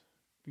 90s.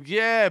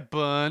 Yeah,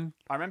 Burn.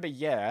 I remember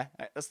Yeah.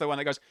 That's the one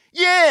that goes,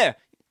 yeah!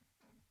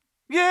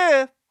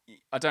 Yeah.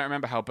 I don't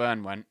remember how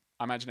Burn went.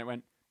 I imagine it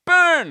went,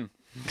 Burn!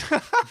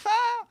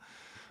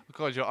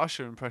 God, your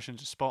Usher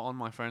impressions are spot on,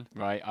 my friend.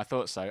 Right, I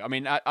thought so. I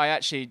mean, I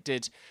actually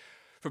did,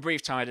 for a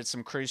brief time, I did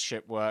some cruise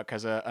ship work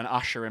as an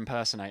Usher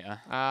impersonator.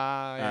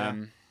 Ah, yeah.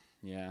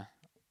 Yeah.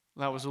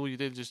 That was all you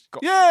did, just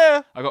Got-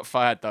 yeah. I got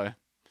fired, though,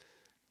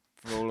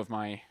 for all of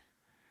my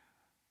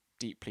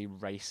deeply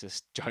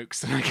racist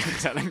jokes that I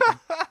kept telling.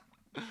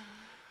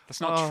 That's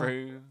not Oh.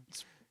 true.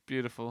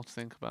 Beautiful to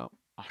think about.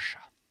 Usher.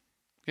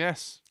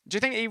 Yes, Do you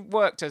think he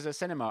worked as a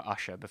cinema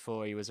usher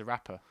before he was a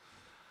rapper?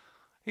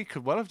 he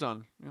could well have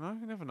done. You know,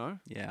 you never know.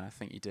 Yeah, I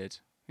think he did.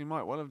 He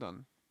might well have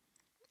done.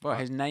 Well,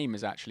 his name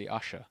is actually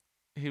Usher.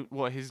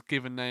 His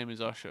given name is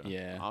Usher.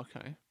 Yeah.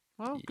 Okay.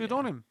 Well, good Yeah.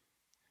 on him.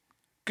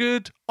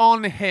 Good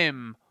on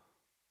him.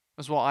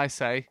 That's what I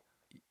say.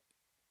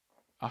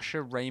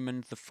 Usher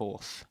Raymond the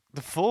Fourth.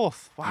 The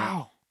fourth.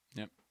 Wow.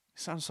 Yep. He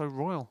sounds so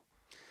royal.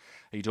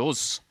 He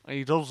does.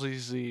 He does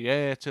his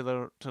heir to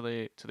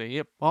the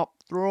hip hop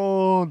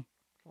throne.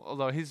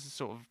 Although his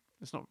sort of,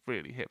 it's not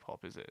really hip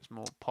hop, is it? It's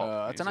more pop.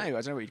 I don't know. I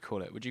don't know what you'd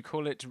call it. Would you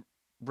call it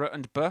Rut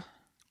and Buh?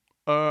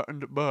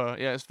 And burr.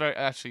 Yeah, it's very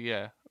actually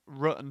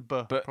Rut and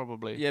burr But-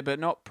 probably. Yeah, but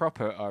not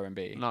proper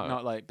R&B. No,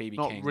 not like BB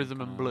not King.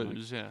 rhythm and kinda like-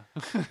 blues. Yeah.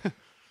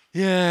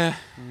 Yeah.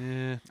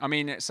 Yeah. I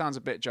mean, it sounds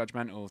a bit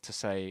judgmental to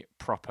say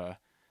proper,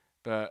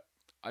 but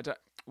I don't.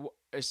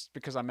 It's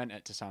because I meant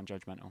it to sound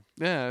judgmental.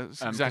 Yeah. It's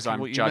 'cause exactly I'm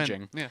what you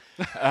judging. meant.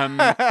 Um,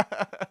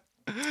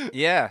 Yeah.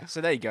 yeah.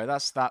 So there you go.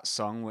 That's that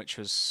song, which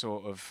was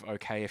sort of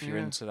okay if you're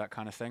Yeah. into that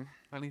kind of thing.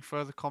 Any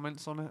further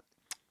comments on it?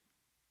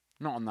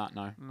 Not on that,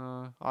 no.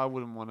 No, I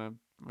wouldn't want to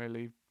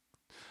really.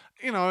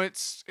 You know,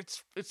 it's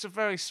a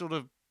very sort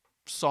of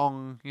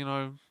song. You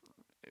know,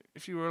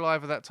 if you were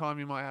alive at that time,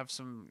 you might have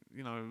some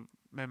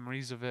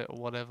memories of it or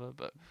whatever.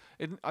 But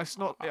it's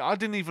not. I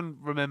didn't even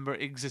remember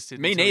it existed.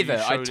 Me until you neither.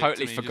 showed I'd it to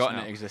totally me just forgotten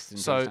now. it existed.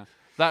 So- until just now.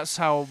 That's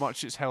how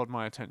much it's held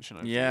my attention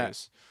over the Yeah.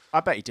 years. I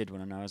bet you did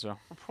want to know as well.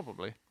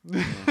 Probably.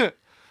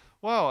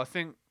 Well, I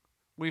think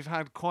we've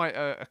had quite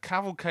a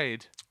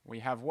cavalcade. We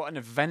have what an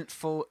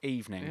eventful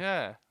evening.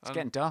 Yeah. It's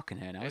getting dark in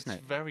here now, It's isn't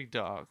it? very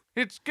dark.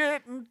 It's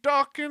getting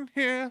dark in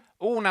here.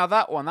 Oh, now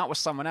that was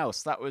someone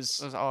else. That was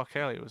That was R.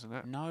 Kelly, wasn't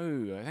it?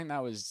 no, I think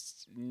that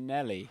was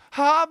Nelly.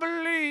 I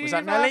believe Was that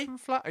I Nelly? can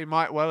fly. It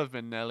might well have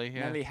been Nelly.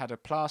 Yeah. Nelly had a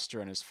plaster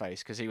on his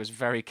face because he was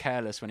very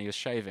careless when he was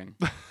shaving.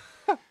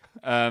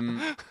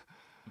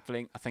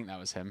 Blink. I think that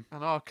was him.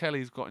 And R.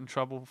 Kelly's got in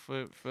trouble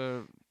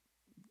for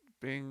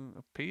being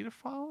a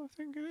paedophile, I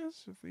think it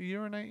is, for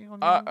urinating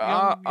on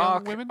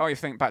young women. Oh, you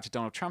think back to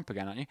Donald Trump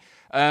again, aren't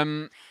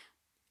you?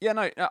 Yeah,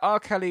 no. R.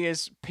 Kelly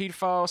is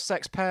paedophile,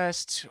 sex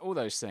pest, all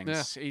those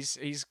things. Yeah.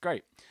 He's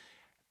great.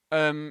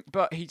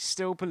 But he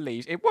still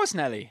believes it was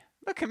Nelly.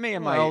 Look at me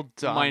and Well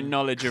my done.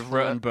 knowledge of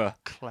Ruttenborough.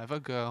 Clever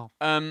girl.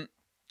 And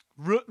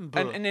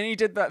Ruttenborough. then he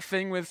did that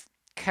thing with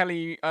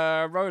Kelly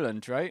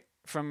Rowland, right,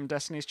 from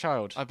Destiny's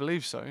Child, I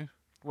believe so.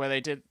 where they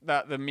did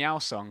the Meow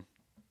song.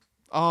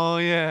 Oh,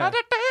 yeah.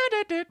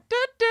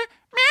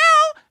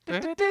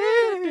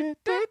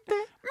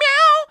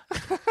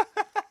 Meow.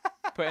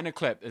 Put in a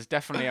clip. There's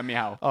definitely a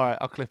meow. All right,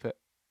 I'll clip it.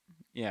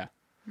 Yeah.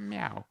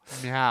 Meow.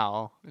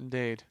 Meow,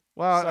 indeed.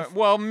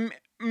 Well,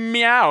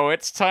 Meow.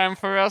 It's time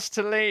for us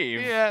to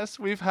leave. yes,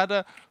 we've had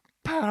a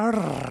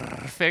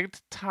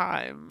perfect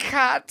time.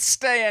 Can't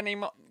stay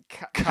anymore.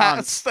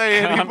 Can't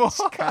stay anymore.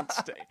 Can't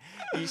stay.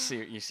 You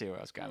see where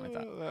I was going with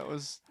that. That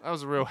was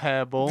a real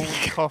hairball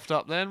coughed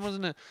up then,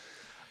 wasn't it?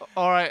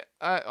 All right.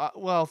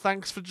 Well,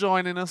 thanks for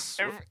joining us.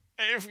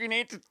 If you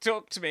need to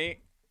talk to me,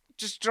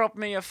 just drop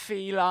me a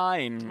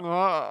feline.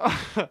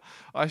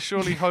 I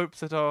surely hope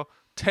that our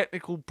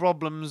technical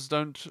problems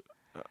don't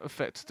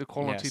affect the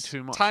quality Yes.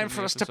 too much. Time in for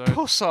the us to episode.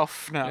 puss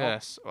off now.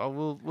 Yes,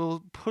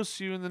 we'll puss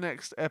you in the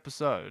next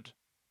episode.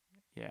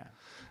 Yeah.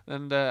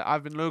 And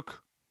I've been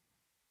Luke.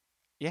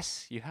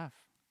 Yes, you have.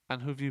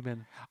 And who have you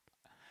been?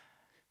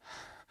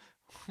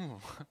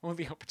 All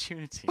the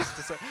opportunities.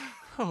 To say,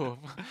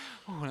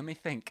 let me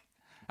think.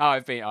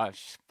 I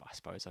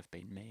suppose I've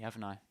been me,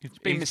 haven't I?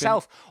 Been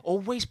myself.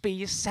 Always be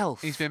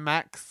yourself. He's been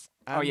Max.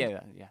 Oh and yeah.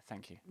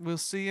 Thank you. We'll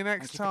see you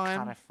next Thank you for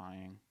time.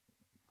 clarifying.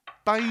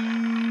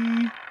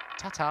 Bye.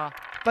 Ta-ta.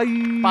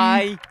 Bye.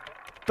 Bye.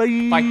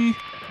 Bye. Bye.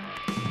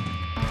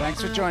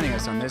 Thanks for joining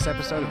us on this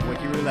episode of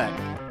Wiki Roulette.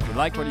 If you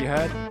liked what you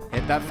heard,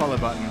 hit that follow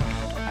button.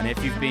 And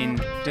if you've been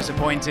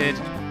disappointed,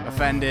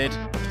 offended,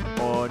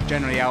 or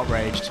generally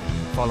outraged,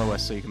 follow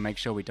us so you can make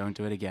sure we don't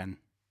do it again.